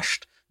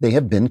crushed. They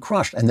have been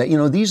crushed. And that, you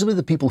know, these are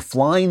the people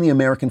flying the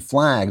American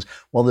flags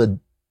while the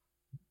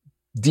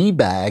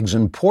D-bags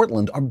in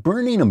Portland are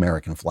burning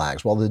American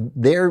flags while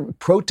they're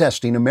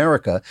protesting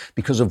America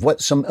because of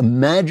what some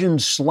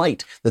imagined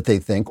slight that they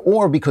think,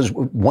 or because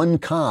one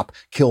cop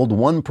killed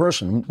one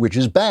person, which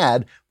is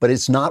bad, but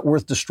it's not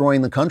worth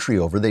destroying the country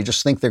over. They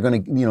just think they're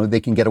going to, you know,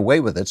 they can get away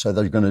with it, so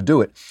they're going to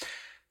do it.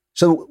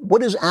 So what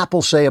does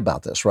Apple say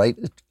about this, right?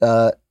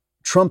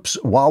 Trump's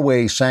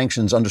Huawei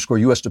sanctions underscore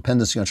U.S.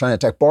 dependency on China.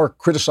 Tech Barr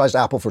criticized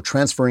Apple for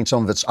transferring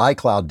some of its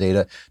iCloud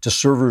data to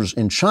servers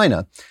in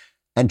China.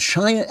 And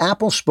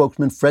Apple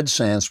spokesman Fred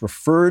Sands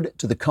referred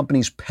to the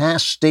company's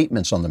past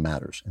statements on the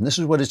matters. And this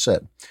is what it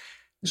said.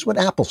 This is what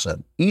Apple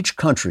said. Each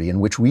country in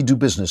which we do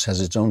business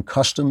has its own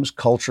customs,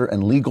 culture,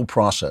 and legal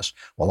process.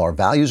 While our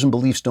values and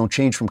beliefs don't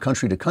change from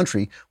country to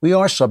country, we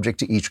are subject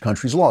to each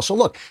country's law. So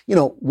look,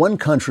 one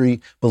country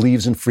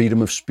believes in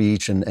freedom of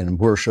speech and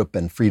worship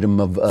and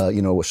freedom of,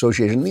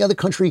 association. The other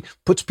country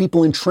puts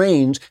people in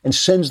trains and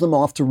sends them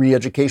off to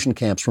re-education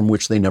camps from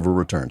which they never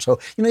return. So,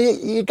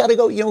 you got to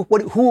go,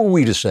 who are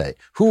we to say?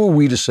 Who are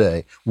we to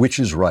say which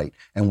is right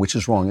and which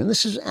is wrong? And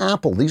this is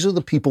Apple. These are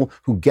the people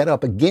who get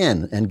up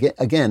again and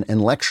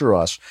lecture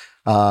us.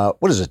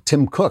 What is it?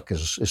 Tim Cook.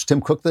 Is Tim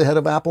Cook the head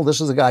of Apple?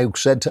 This is the guy who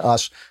said to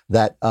us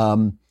that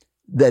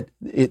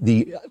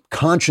the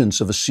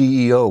conscience of a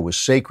CEO was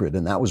sacred,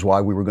 and that was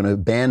why we were going to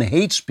ban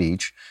hate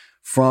speech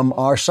from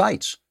our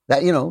sites.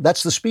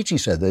 That's the speech he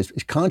said.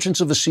 The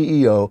conscience of a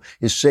CEO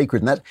is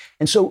sacred,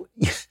 and so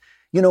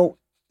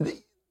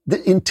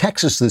in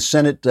Texas, the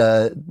Senate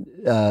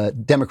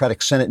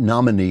Democratic Senate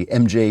nominee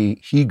M.J.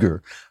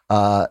 Heger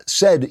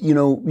said,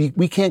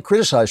 we can't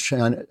criticize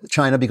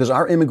China because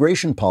our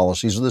immigration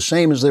policies are the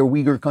same as their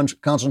Uyghur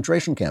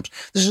concentration camps.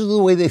 This is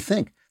the way they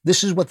think.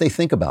 This is what they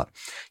think about.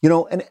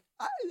 And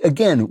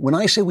again, when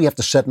I say we have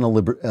to set a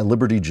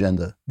liberty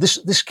agenda,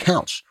 this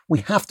counts. We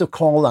have to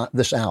call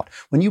this out.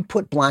 When you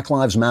put Black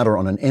Lives Matter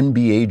on an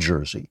NBA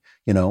jersey,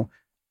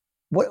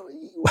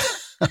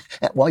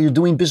 while you're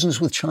doing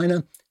business with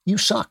China, you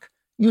suck.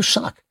 You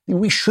suck.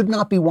 We should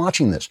not be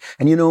watching this.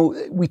 And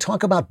we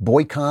talk about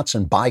boycotts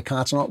and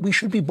boycotts and all. We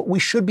should be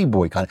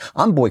boycotting.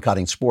 I'm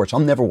boycotting sports.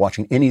 I'm never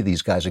watching any of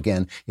these guys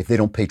again if they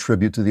don't pay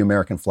tribute to the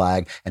American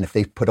flag and if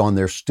they put on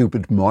their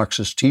stupid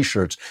Marxist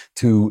T-shirts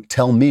to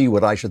tell me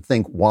what I should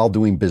think while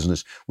doing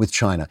business with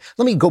China.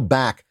 Let me go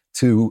back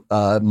to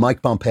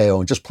Mike Pompeo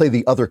and just play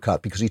the other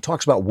cut because he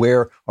talks about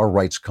where our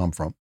rights come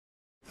from.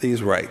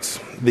 These rights,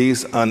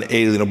 these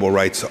unalienable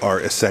rights are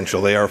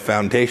essential. They are a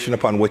foundation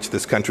upon which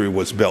this country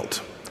was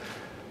built.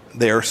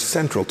 They are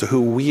central to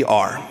who we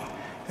are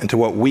and to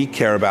what we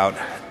care about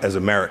as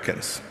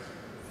Americans.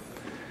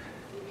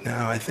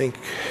 Now, I think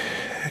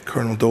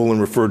Colonel Dolan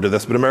referred to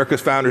this, but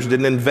America's founders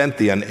didn't invent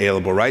the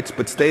unalienable rights,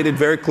 but stated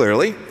very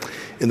clearly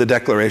in the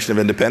Declaration of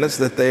Independence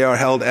that they are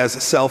held as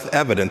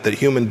self-evident that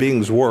human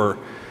beings were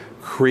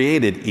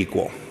created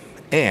equal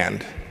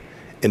and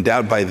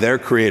endowed by their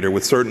creator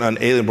with certain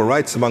unalienable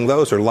rights. Among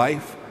those are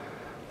life,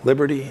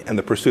 liberty, and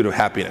the pursuit of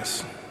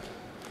happiness.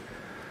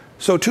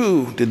 So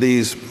too did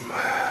these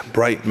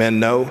bright men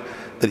know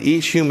that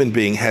each human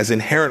being has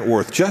inherent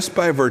worth just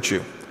by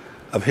virtue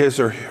of his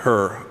or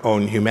her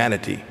own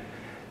humanity,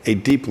 a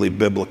deeply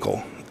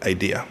biblical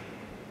idea.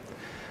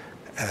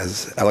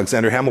 As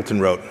Alexander Hamilton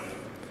wrote,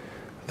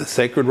 the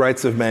sacred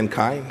rights of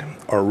mankind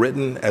are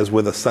written as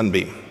with a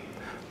sunbeam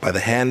by the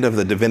hand of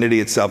the divinity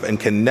itself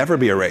and can never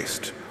be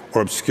erased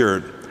or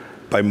obscured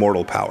by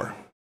mortal power.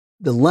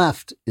 The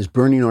left is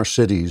burning our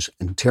cities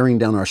and tearing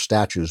down our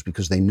statues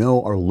because they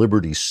know our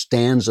liberty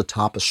stands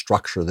atop a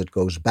structure that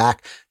goes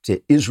back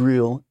to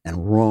Israel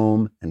and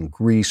Rome and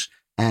Greece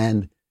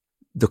and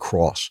the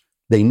cross.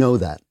 They know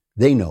that.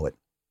 They know it.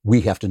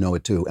 We have to know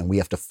it too, and we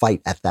have to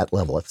fight at that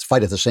level. Let's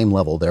fight at the same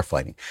level they're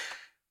fighting.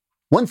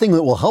 One thing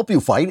that will help you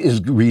fight is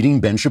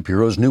reading Ben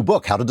Shapiro's new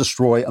book, How to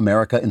Destroy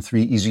America in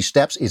 3 Easy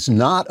Steps. It's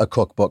not a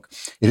cookbook.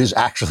 It is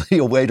actually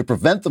a way to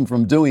prevent them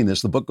from doing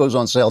this. The book goes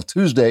on sale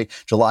Tuesday,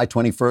 July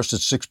 21st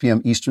at 6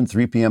 p.m. Eastern,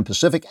 3 p.m.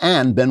 Pacific,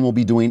 and Ben will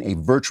be doing a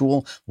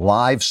virtual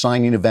live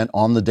signing event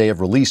on the day of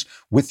release.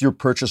 With your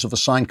purchase of a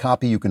signed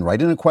copy, you can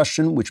write in a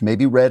question, which may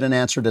be read and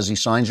answered as he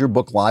signs your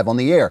book live on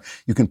the air.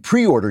 You can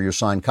pre-order your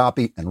signed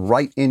copy and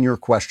write in your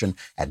question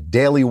at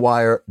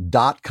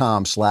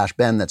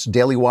dailywire.com/Ben. That's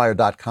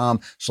dailywire.com/Ben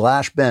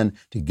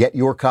to get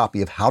your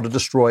copy of How to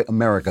Destroy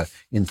America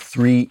in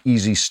 3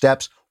 Easy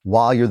Steps.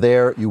 While you're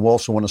there, you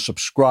also want to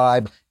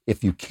subscribe.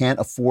 If you can't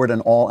afford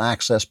an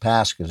all-access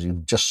pass because you're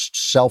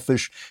just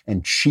selfish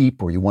and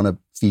cheap or you want to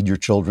feed your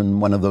children,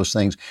 one of those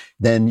things,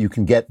 then you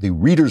can get the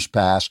Reader's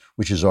Pass,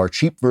 which is our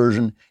cheap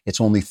version. It's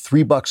only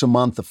 $3 a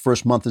month. The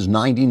first month is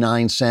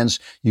 99 cents.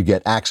 You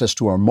get access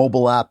to our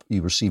mobile app.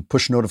 You receive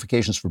push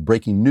notifications for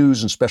breaking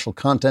news and special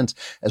content,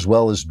 as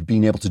well as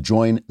being able to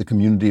join the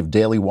community of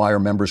Daily Wire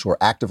members who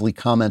are actively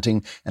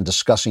commenting and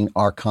discussing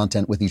our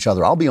content with each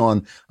other. I'll be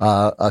on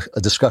a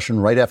discussion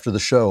right after the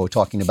show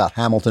talking about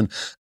Hamilton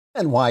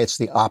and why it's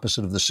the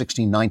opposite of the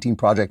 1619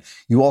 Project.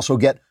 You also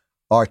get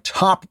our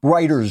top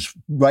writers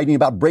writing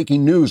about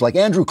breaking news, like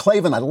Andrew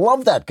Klavan. I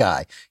love that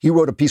guy. He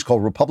wrote a piece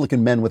called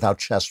Republican Men Without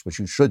Chests, which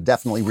you should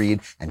definitely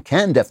read and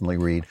can definitely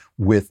read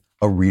with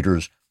a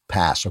Reader's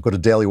Pass. So go to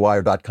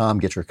dailywire.com,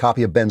 get your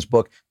copy of Ben's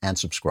book, and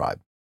subscribe.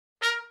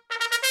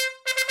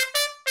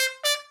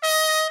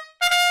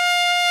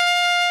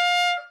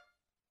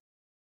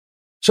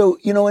 So,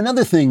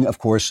 another thing, of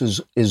course,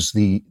 is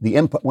the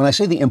empire. When I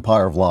say the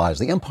Empire of Lies,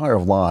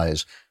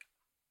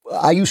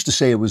 I used to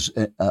say it was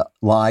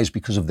lies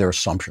because of their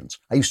assumptions.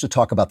 I used to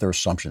talk about their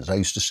assumptions. I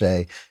used to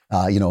say,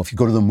 if you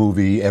go to the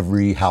movie,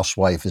 every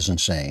housewife is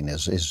insane,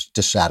 is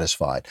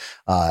dissatisfied.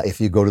 If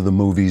you go to the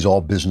movies,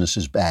 all business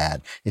is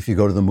bad. If you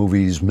go to the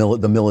movies,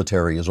 the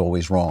military is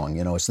always wrong.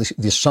 It's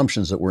the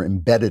assumptions that were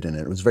embedded in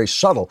it. It was very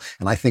subtle,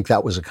 and I think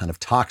that was a kind of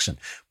toxin.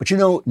 But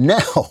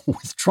now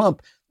with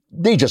Trump,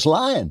 they're just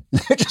lying.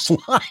 They're just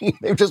lying.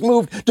 They've just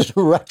moved to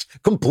direct,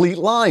 complete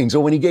lying. So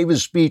when he gave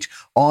his speech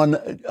on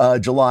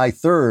July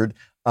 3rd,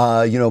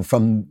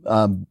 from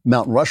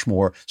Mount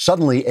Rushmore,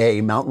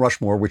 suddenly Mount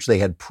Rushmore, which they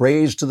had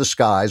praised to the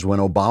skies when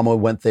Obama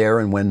went there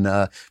and when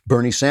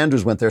Bernie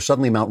Sanders went there,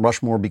 suddenly Mount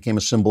Rushmore became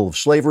a symbol of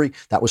slavery.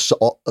 That was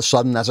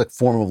sudden as a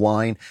form of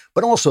lying.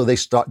 But also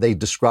they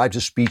described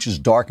his speech as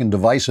dark and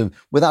divisive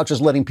without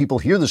just letting people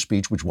hear the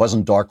speech, which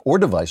wasn't dark or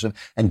divisive,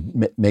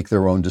 and make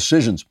their own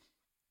decisions.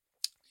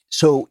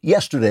 So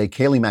yesterday,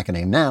 Kayleigh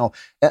McEnany, now,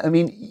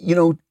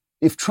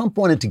 if Trump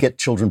wanted to get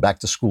children back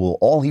to school,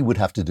 all he would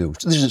have to do,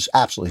 this is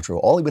absolutely true,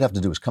 all he would have to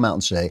do is come out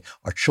and say,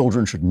 our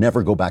children should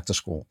never go back to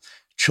school.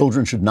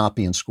 Children should not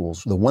be in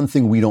schools. The one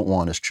thing we don't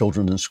want is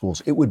children in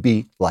schools. It would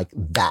be like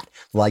that.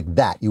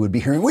 You would be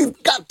hearing,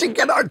 we've got to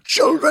get our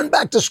children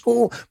back to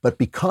school. But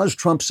because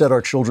Trump said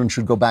our children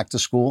should go back to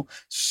school,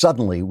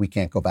 suddenly we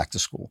can't go back to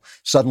school.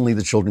 Suddenly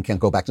the children can't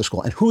go back to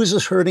school. And who is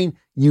this hurting?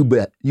 You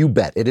bet.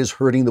 It is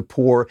hurting the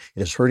poor.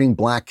 It is hurting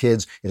black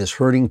kids. It is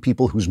hurting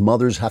people whose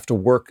mothers have to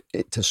work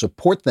to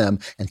support them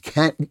and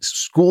can't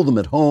school them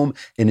at home.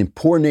 And in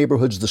poor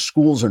neighborhoods, the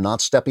schools are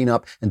not stepping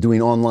up and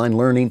doing online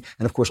learning.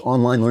 And of course,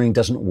 online learning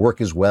doesn't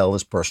work as well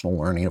as personal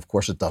learning. Of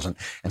course it doesn't.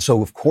 And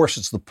so of course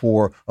it's the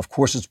poor. Of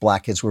course it's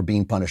black kids who are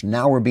being punished.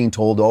 Now we're being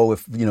told,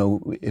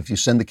 if you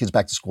send the kids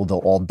back to school, they'll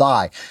all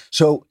die.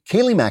 So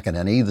Kayleigh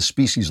McEnany, the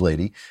species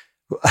lady,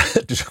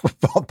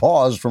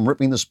 paused from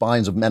ripping the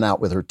spines of men out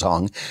with her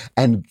tongue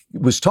and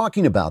was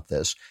talking about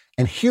this.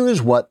 And here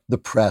is what the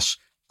press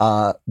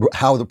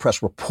how the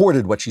press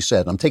reported what she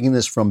said. I'm taking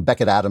this from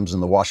Beckett Adams in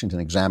the Washington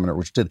Examiner,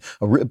 which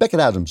Beckett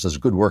Adams does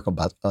good work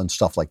on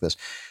stuff like this.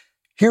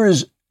 Here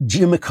is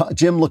Jim,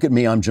 look at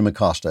me, I'm Jim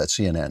Acosta at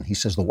CNN. He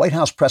says the White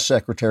House press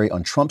secretary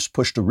on Trump's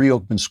push to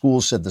reopen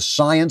schools said the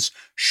science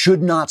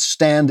should not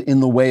stand in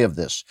the way of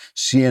this.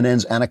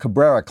 CNN's Ana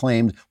Cabrera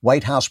claimed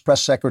White House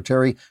press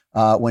secretary,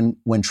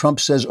 when Trump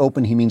says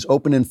open, he means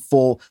open in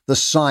full. The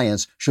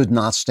science should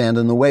not stand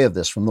in the way of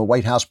this. From the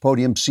White House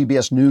podium,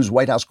 CBS News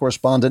White House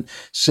correspondent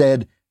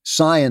said,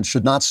 science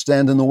should not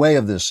stand in the way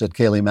of this, said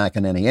Kayleigh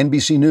McEnany.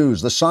 NBC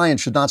News, the science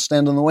should not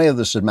stand in the way of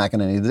this, said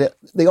McEnany.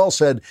 They all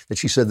said that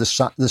she said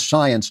the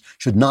science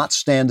should not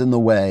stand in the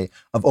way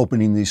of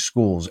opening these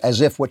schools, as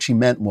if what she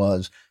meant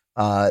was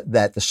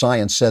that the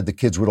science said the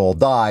kids would all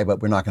die,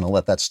 but we're not going to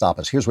let that stop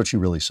us. Here's what she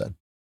really said.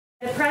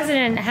 The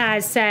president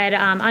has said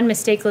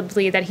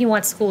unmistakably that he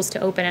wants schools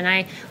to open, and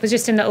I was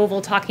just in the Oval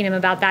talking to him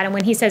about that. And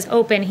when he says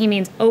open, he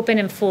means open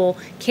in full,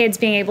 kids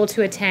being able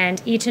to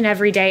attend each and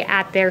every day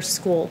at their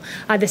school.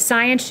 The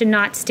science should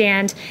not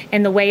stand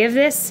in the way of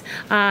this.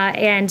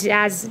 And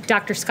as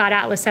Dr. Scott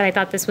Atlas said, I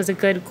thought this was a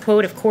good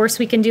quote. Of course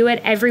we can do it.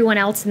 Everyone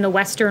else in the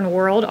Western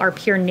world, our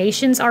peer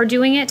nations, are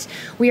doing it.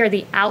 We are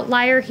the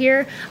outlier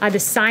here. The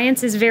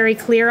science is very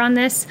clear on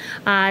this,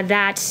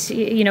 that,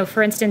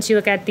 for instance, you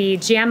look at the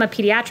JAMA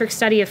pediatric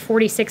study of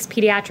 46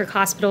 pediatric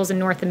hospitals in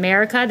North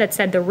America that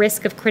said the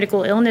risk of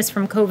critical illness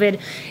from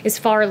COVID is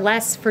far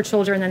less for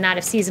children than that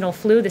of seasonal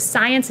flu. The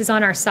science is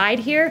on our side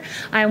here,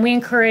 and we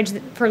encourage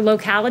for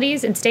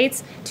localities and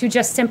states to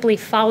just simply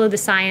follow the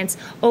science,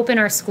 open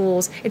our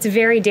schools. It's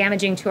very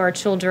damaging to our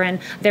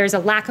children. There's a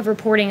lack of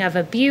reporting of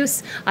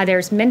abuse.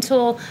 There's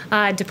mental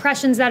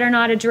depressions that are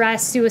not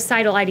addressed,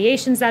 suicidal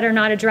ideations that are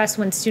not addressed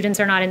when students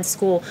are not in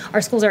school.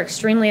 Our schools are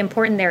extremely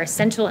important. They're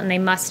essential, and they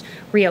must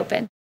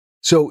reopen.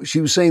 So she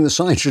was saying the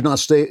science should not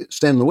stand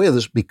in the way of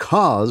this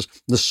because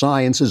the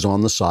science is on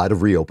the side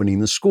of reopening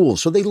the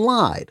schools. So they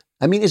lied.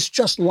 I mean, it's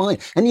just lying.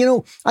 And,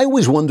 I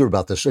always wonder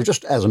about this,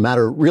 just as a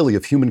matter really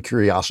of human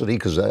curiosity,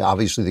 because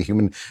obviously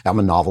I'm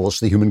a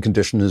novelist, the human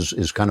condition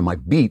is kind of my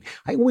beat.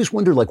 I always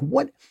wonder,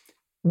 what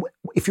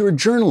if you're a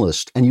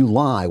journalist and you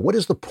lie, what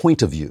is the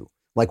point of you?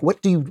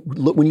 What do you,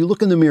 when you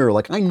look in the mirror,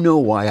 I know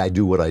why I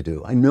do what I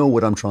do. I know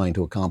what I'm trying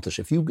to accomplish.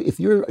 If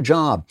your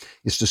job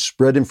is to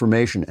spread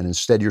information and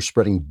instead you're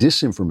spreading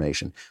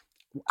disinformation,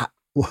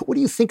 what do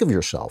you think of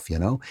yourself,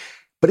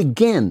 But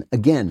again,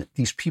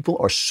 these people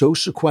are so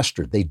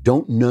sequestered. They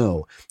don't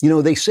know.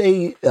 They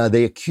say,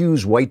 they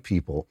accuse white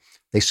people.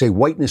 They say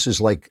whiteness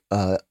is like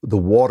the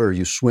water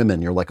you swim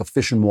in. You're like a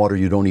fish in water.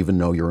 You don't even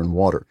know you're in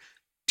water.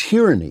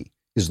 Tyranny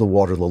is the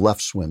water the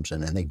left swims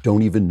in, and they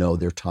don't even know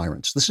they're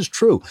tyrants. This is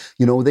true.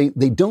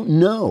 They don't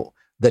know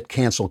that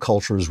cancel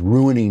culture is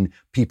ruining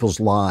people's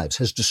lives,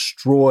 has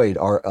destroyed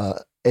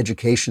our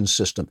education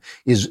system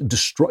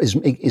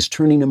is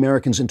turning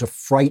Americans into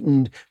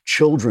frightened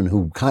children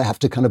who have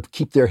to kind of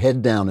keep their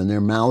head down and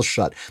their mouths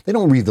shut. They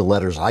don't read the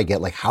letters I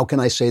get, like, how can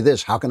I say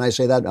this? How can I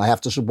say that? I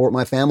have to support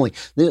my family.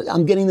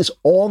 I'm getting this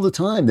all the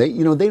time. They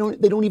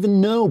don't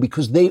even know,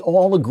 because they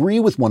all agree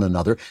with one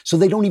another. So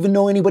they don't even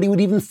know anybody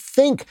would even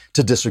think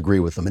to disagree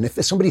with them. And if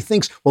somebody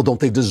thinks, well, don't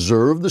they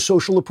deserve the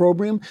social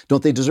opprobrium?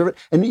 Don't they deserve it?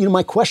 And,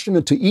 my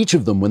question to each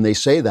of them when they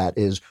say that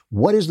is,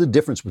 what is the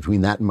difference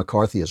between that and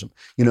McCarthyism?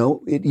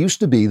 It used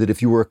to be that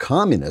if you were a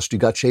communist, you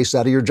got chased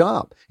out of your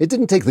job. It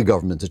didn't take the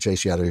government to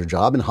chase you out of your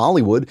job. In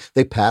Hollywood,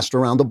 they passed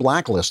around a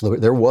blacklist.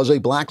 There was a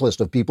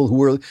blacklist of people who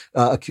were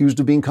accused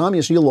of being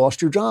communists. You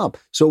lost your job.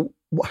 So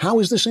how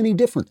is this any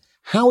different?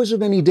 How is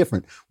it any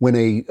different when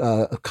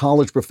a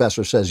college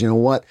professor says, you know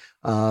what,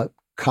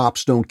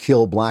 cops don't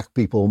kill black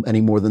people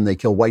any more than they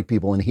kill white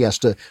people, and he has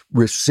to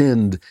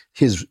rescind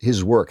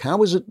his work?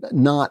 How is it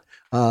not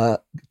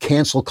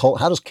cancel culture?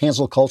 How does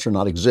cancel culture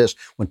not exist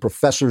when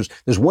professors?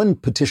 There's one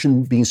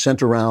petition being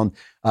sent around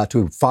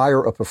to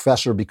fire a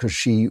professor because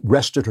she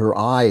rested her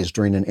eyes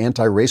during an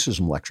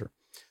anti-racism lecture.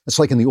 It's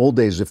like in the old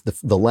days, if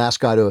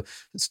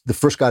the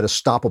first guy to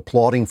stop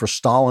applauding for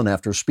Stalin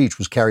after a speech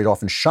was carried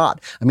off and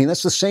shot. I mean,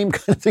 that's the same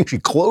kind of thing. She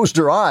closed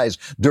her eyes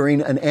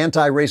during an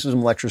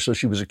anti-racism lecture, so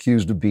she was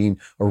accused of being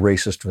a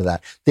racist for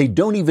that. They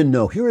don't even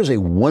know. Here is a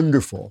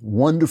wonderful,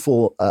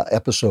 wonderful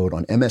episode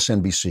on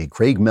MSNBC.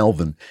 Craig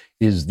Melvin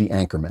is the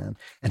anchorman.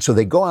 And so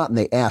they go out and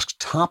they ask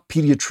top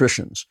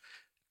pediatricians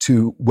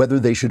to whether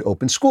they should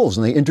open schools.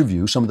 And they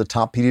interview some of the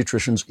top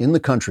pediatricians in the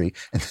country,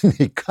 and then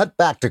they cut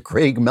back to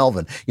Craig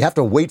Melvin. You have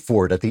to wait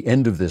for it at the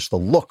end of this, the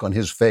look on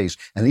his face,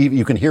 and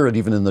you can hear it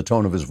even in the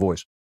tone of his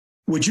voice.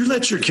 Would you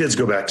let your kids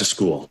go back to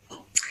school?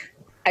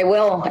 I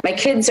will. My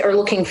kids are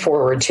looking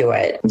forward to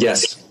it.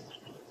 Yes.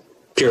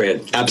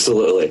 Period.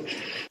 Absolutely.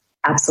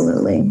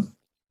 Absolutely.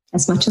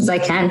 As much as I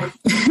can.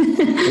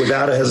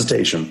 Without a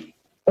hesitation.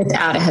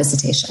 Without a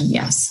hesitation,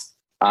 yes.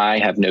 I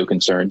have no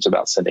concerns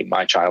about sending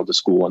my child to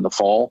school in the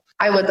fall.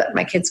 I would let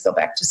my kids go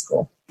back to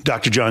school.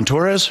 Dr. John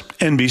Torres,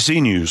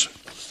 NBC News.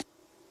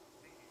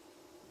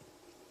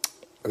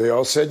 They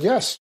all said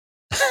yes.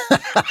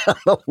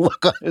 The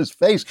look on his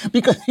face,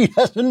 because he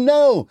doesn't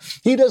know.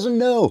 He doesn't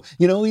know.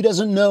 He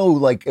doesn't know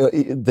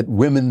that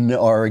women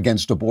are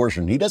against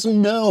abortion. He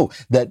doesn't know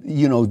that,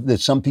 that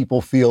some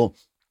people feel,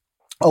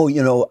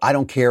 oh, I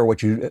don't care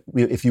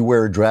if you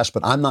wear a dress,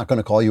 but I'm not going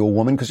to call you a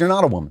woman because you're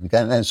not a woman.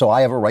 And so I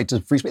have a right to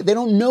free speech. They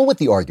don't know what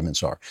the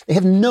arguments are. They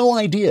have no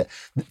idea.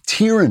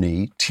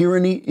 Tyranny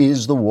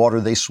is the water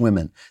they swim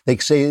in. They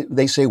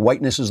say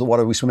whiteness is the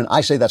water we swim in.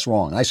 I say that's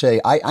wrong. I say,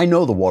 I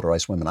know the water I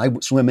swim in. I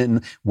swim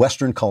in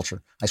Western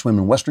culture. I swim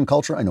in Western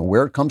culture. I know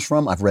where it comes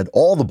from. I've read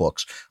all the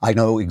books. I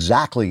know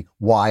exactly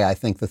why I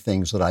think the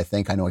things that I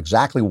think. I know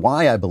exactly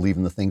why I believe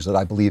in the things that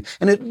I believe.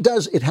 And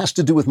it has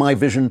to do with my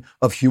vision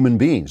of human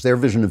beings. Their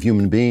vision of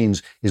human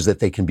beings is that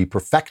they can be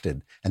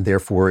perfected, and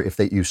therefore if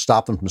you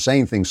stop them from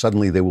saying things,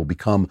 suddenly they will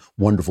become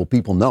wonderful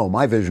people. No,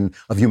 my vision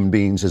of human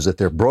beings is that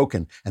they're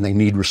broken and they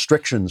need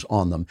restrictions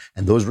on them,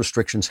 and those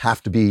restrictions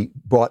have to be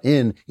brought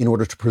in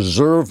order to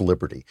preserve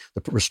liberty.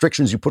 The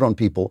restrictions you put on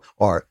people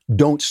are,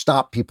 don't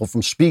stop people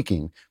from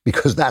speaking,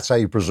 because that's how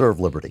you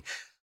preserve liberty.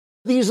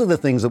 These are the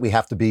things that we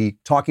have to be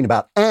talking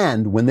about.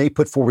 And when they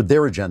put forward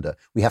their agenda,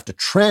 we have to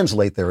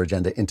translate their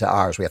agenda into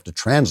ours. We have to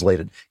translate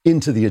it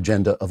into the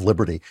agenda of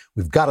liberty.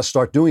 We've got to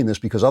start doing this,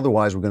 because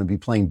otherwise we're going to be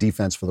playing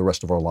defense for the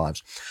rest of our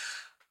lives.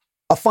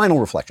 A final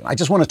reflection. I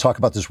just want to talk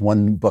about this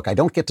one book. I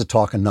don't get to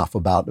talk enough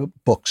about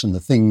books and the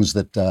things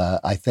that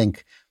I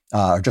think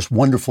are just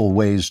wonderful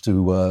ways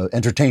to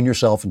entertain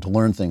yourself and to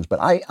learn things.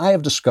 But I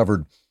have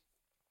discovered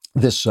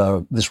this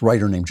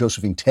writer named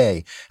Josephine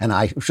Tey, and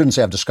I shouldn't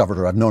say I've discovered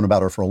her. I've known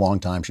about her for a long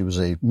time. She was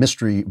a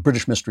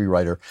British mystery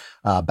writer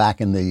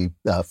back in the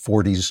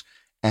 40s,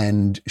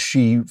 and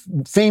she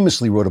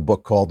famously wrote a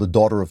book called The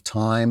Daughter of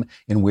Time,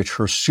 in which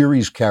her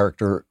Ceres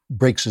character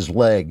breaks his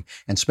leg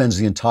and spends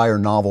the entire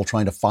novel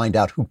trying to find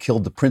out who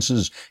killed the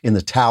princes in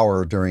the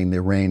tower during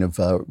the reign of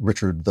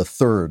Richard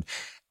III.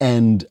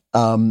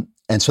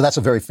 And so that's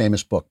a very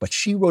famous book. But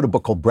she wrote a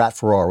book called Brat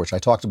Farrar, which I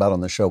talked about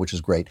on the show, which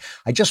is great.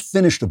 I just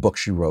finished a book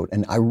she wrote,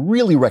 and I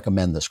really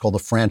recommend this, called The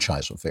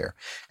Franchise Affair.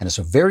 And it's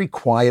a very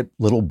quiet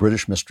little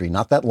British mystery,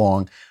 not that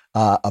long,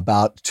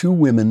 about two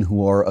women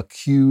who are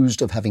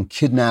accused of having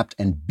kidnapped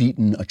and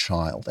beaten a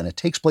child. And it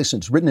takes place,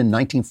 it's written in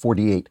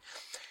 1948.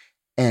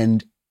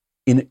 And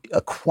in a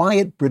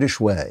quiet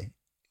British way,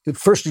 at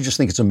first you just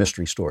think it's a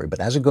mystery story, but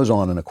as it goes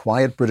on in a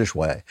quiet British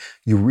way,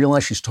 you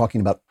realize she's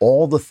talking about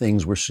all the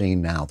things we're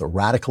seeing now, the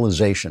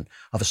radicalization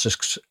of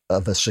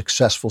a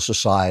successful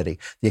society,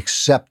 the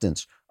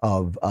acceptance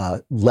of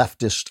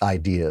leftist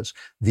ideas,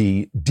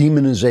 the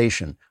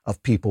demonization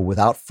of people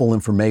without full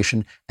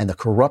information, and the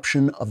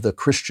corruption of the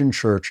Christian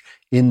church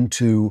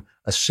into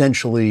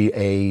essentially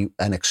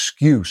an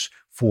excuse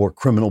for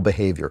criminal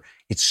behavior.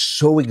 It's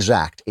so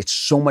exact. It's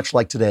so much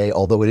like today,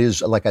 although it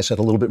is, like I said,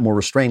 a little bit more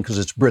restrained because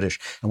it's British.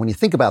 And when you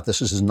think about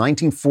this is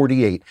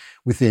 1948.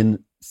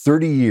 Within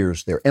 30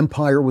 years, their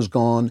empire was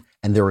gone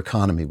and their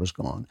economy was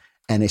gone.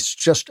 And it's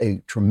just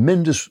a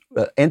tremendous,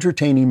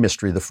 entertaining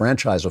mystery, The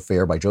Franchise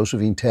Affair by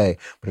Josephine Tey,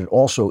 but it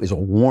also is a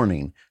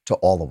warning to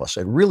all of us.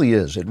 It really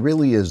is. It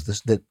really is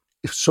that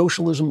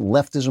socialism,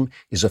 leftism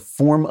is a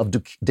form of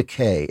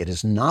decay. It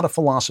is not a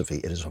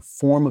philosophy. It is a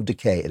form of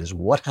decay. It is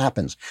what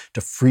happens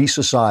to free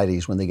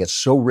societies when they get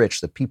so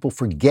rich that people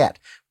forget.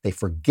 They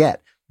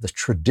forget the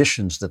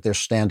traditions that they're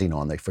standing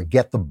on. They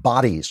forget the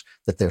bodies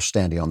that they're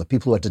standing on, the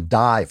people who had to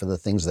die for the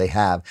things they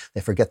have.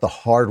 They forget the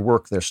hard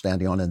work they're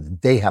standing on, and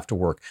they have to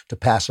work to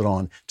pass it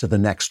on to the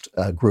next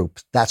group.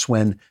 That's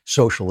when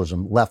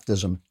socialism,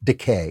 leftism,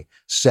 decay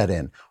set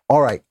in.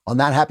 All right, on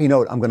that happy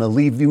note, I'm going to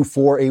leave you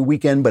for a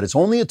weekend, but it's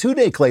only a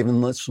 2-day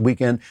Klavan this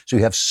weekend, so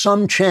you have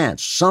some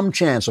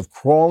chance of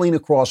crawling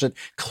across it,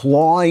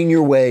 clawing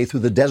your way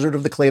through the desert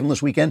of the Klavan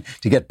this weekend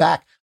to get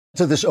back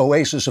to this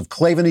oasis of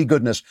Klavan-y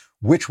goodness,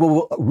 which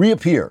will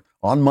reappear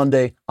on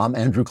Monday. I'm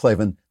Andrew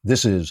Klavan.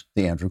 This is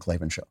The Andrew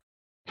Klavan Show.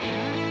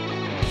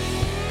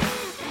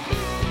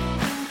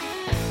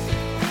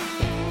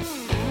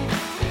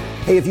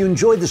 Hey, if you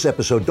enjoyed this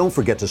episode, don't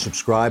forget to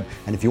subscribe.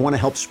 And if you want to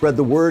help spread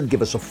the word,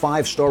 give us a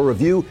 5-star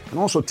review and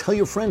also tell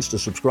your friends to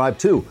subscribe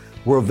too.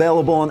 We're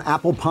available on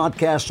Apple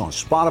Podcasts, on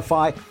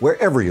Spotify,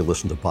 wherever you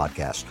listen to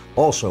podcasts.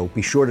 Also,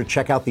 be sure to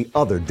check out the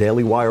other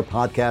Daily Wire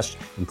podcasts,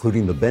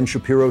 including The Ben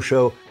Shapiro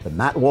Show, The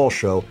Matt Walsh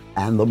Show,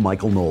 and The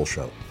Michael Knowles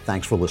Show.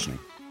 Thanks for listening.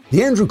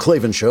 The Andrew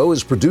Klavan Show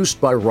is produced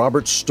by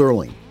Robert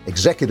Sterling.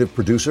 Executive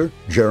producer,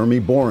 Jeremy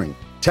Boring.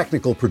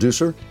 Technical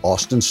producer,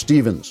 Austin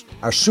Stevens.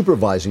 Our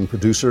supervising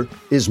producer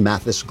is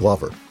Mathis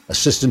Glover.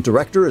 Assistant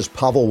director is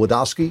Pavel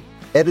Wadowski.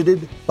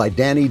 Edited by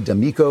Danny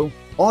D'Amico.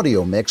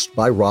 Audio mixed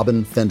by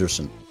Robin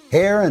Fenderson.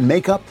 Hair and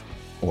makeup,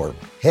 or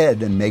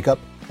head and makeup,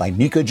 by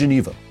Nika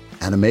Geneva.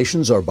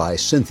 Animations are by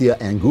Cynthia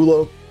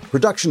Angulo.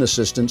 Production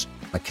assistants,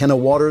 McKenna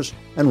Waters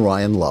and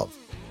Ryan Love.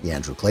 The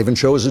Andrew Klavan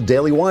Show is a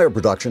Daily Wire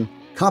production.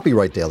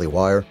 Copyright Daily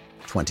Wire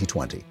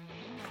 2020. You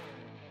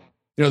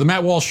know, the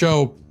Matt Walsh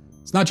Show,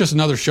 it's not just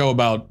another show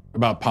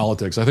about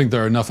politics. I think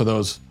there are enough of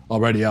those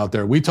already out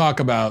there. We talk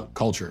about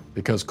culture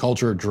because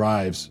culture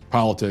drives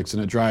politics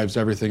and it drives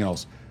everything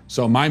else.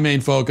 So my main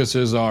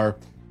focuses are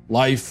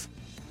life,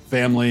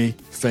 family,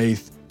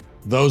 faith.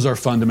 Those are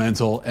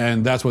fundamental,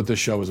 and that's what this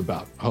show is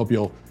about. I hope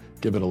you'll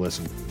give it a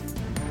listen.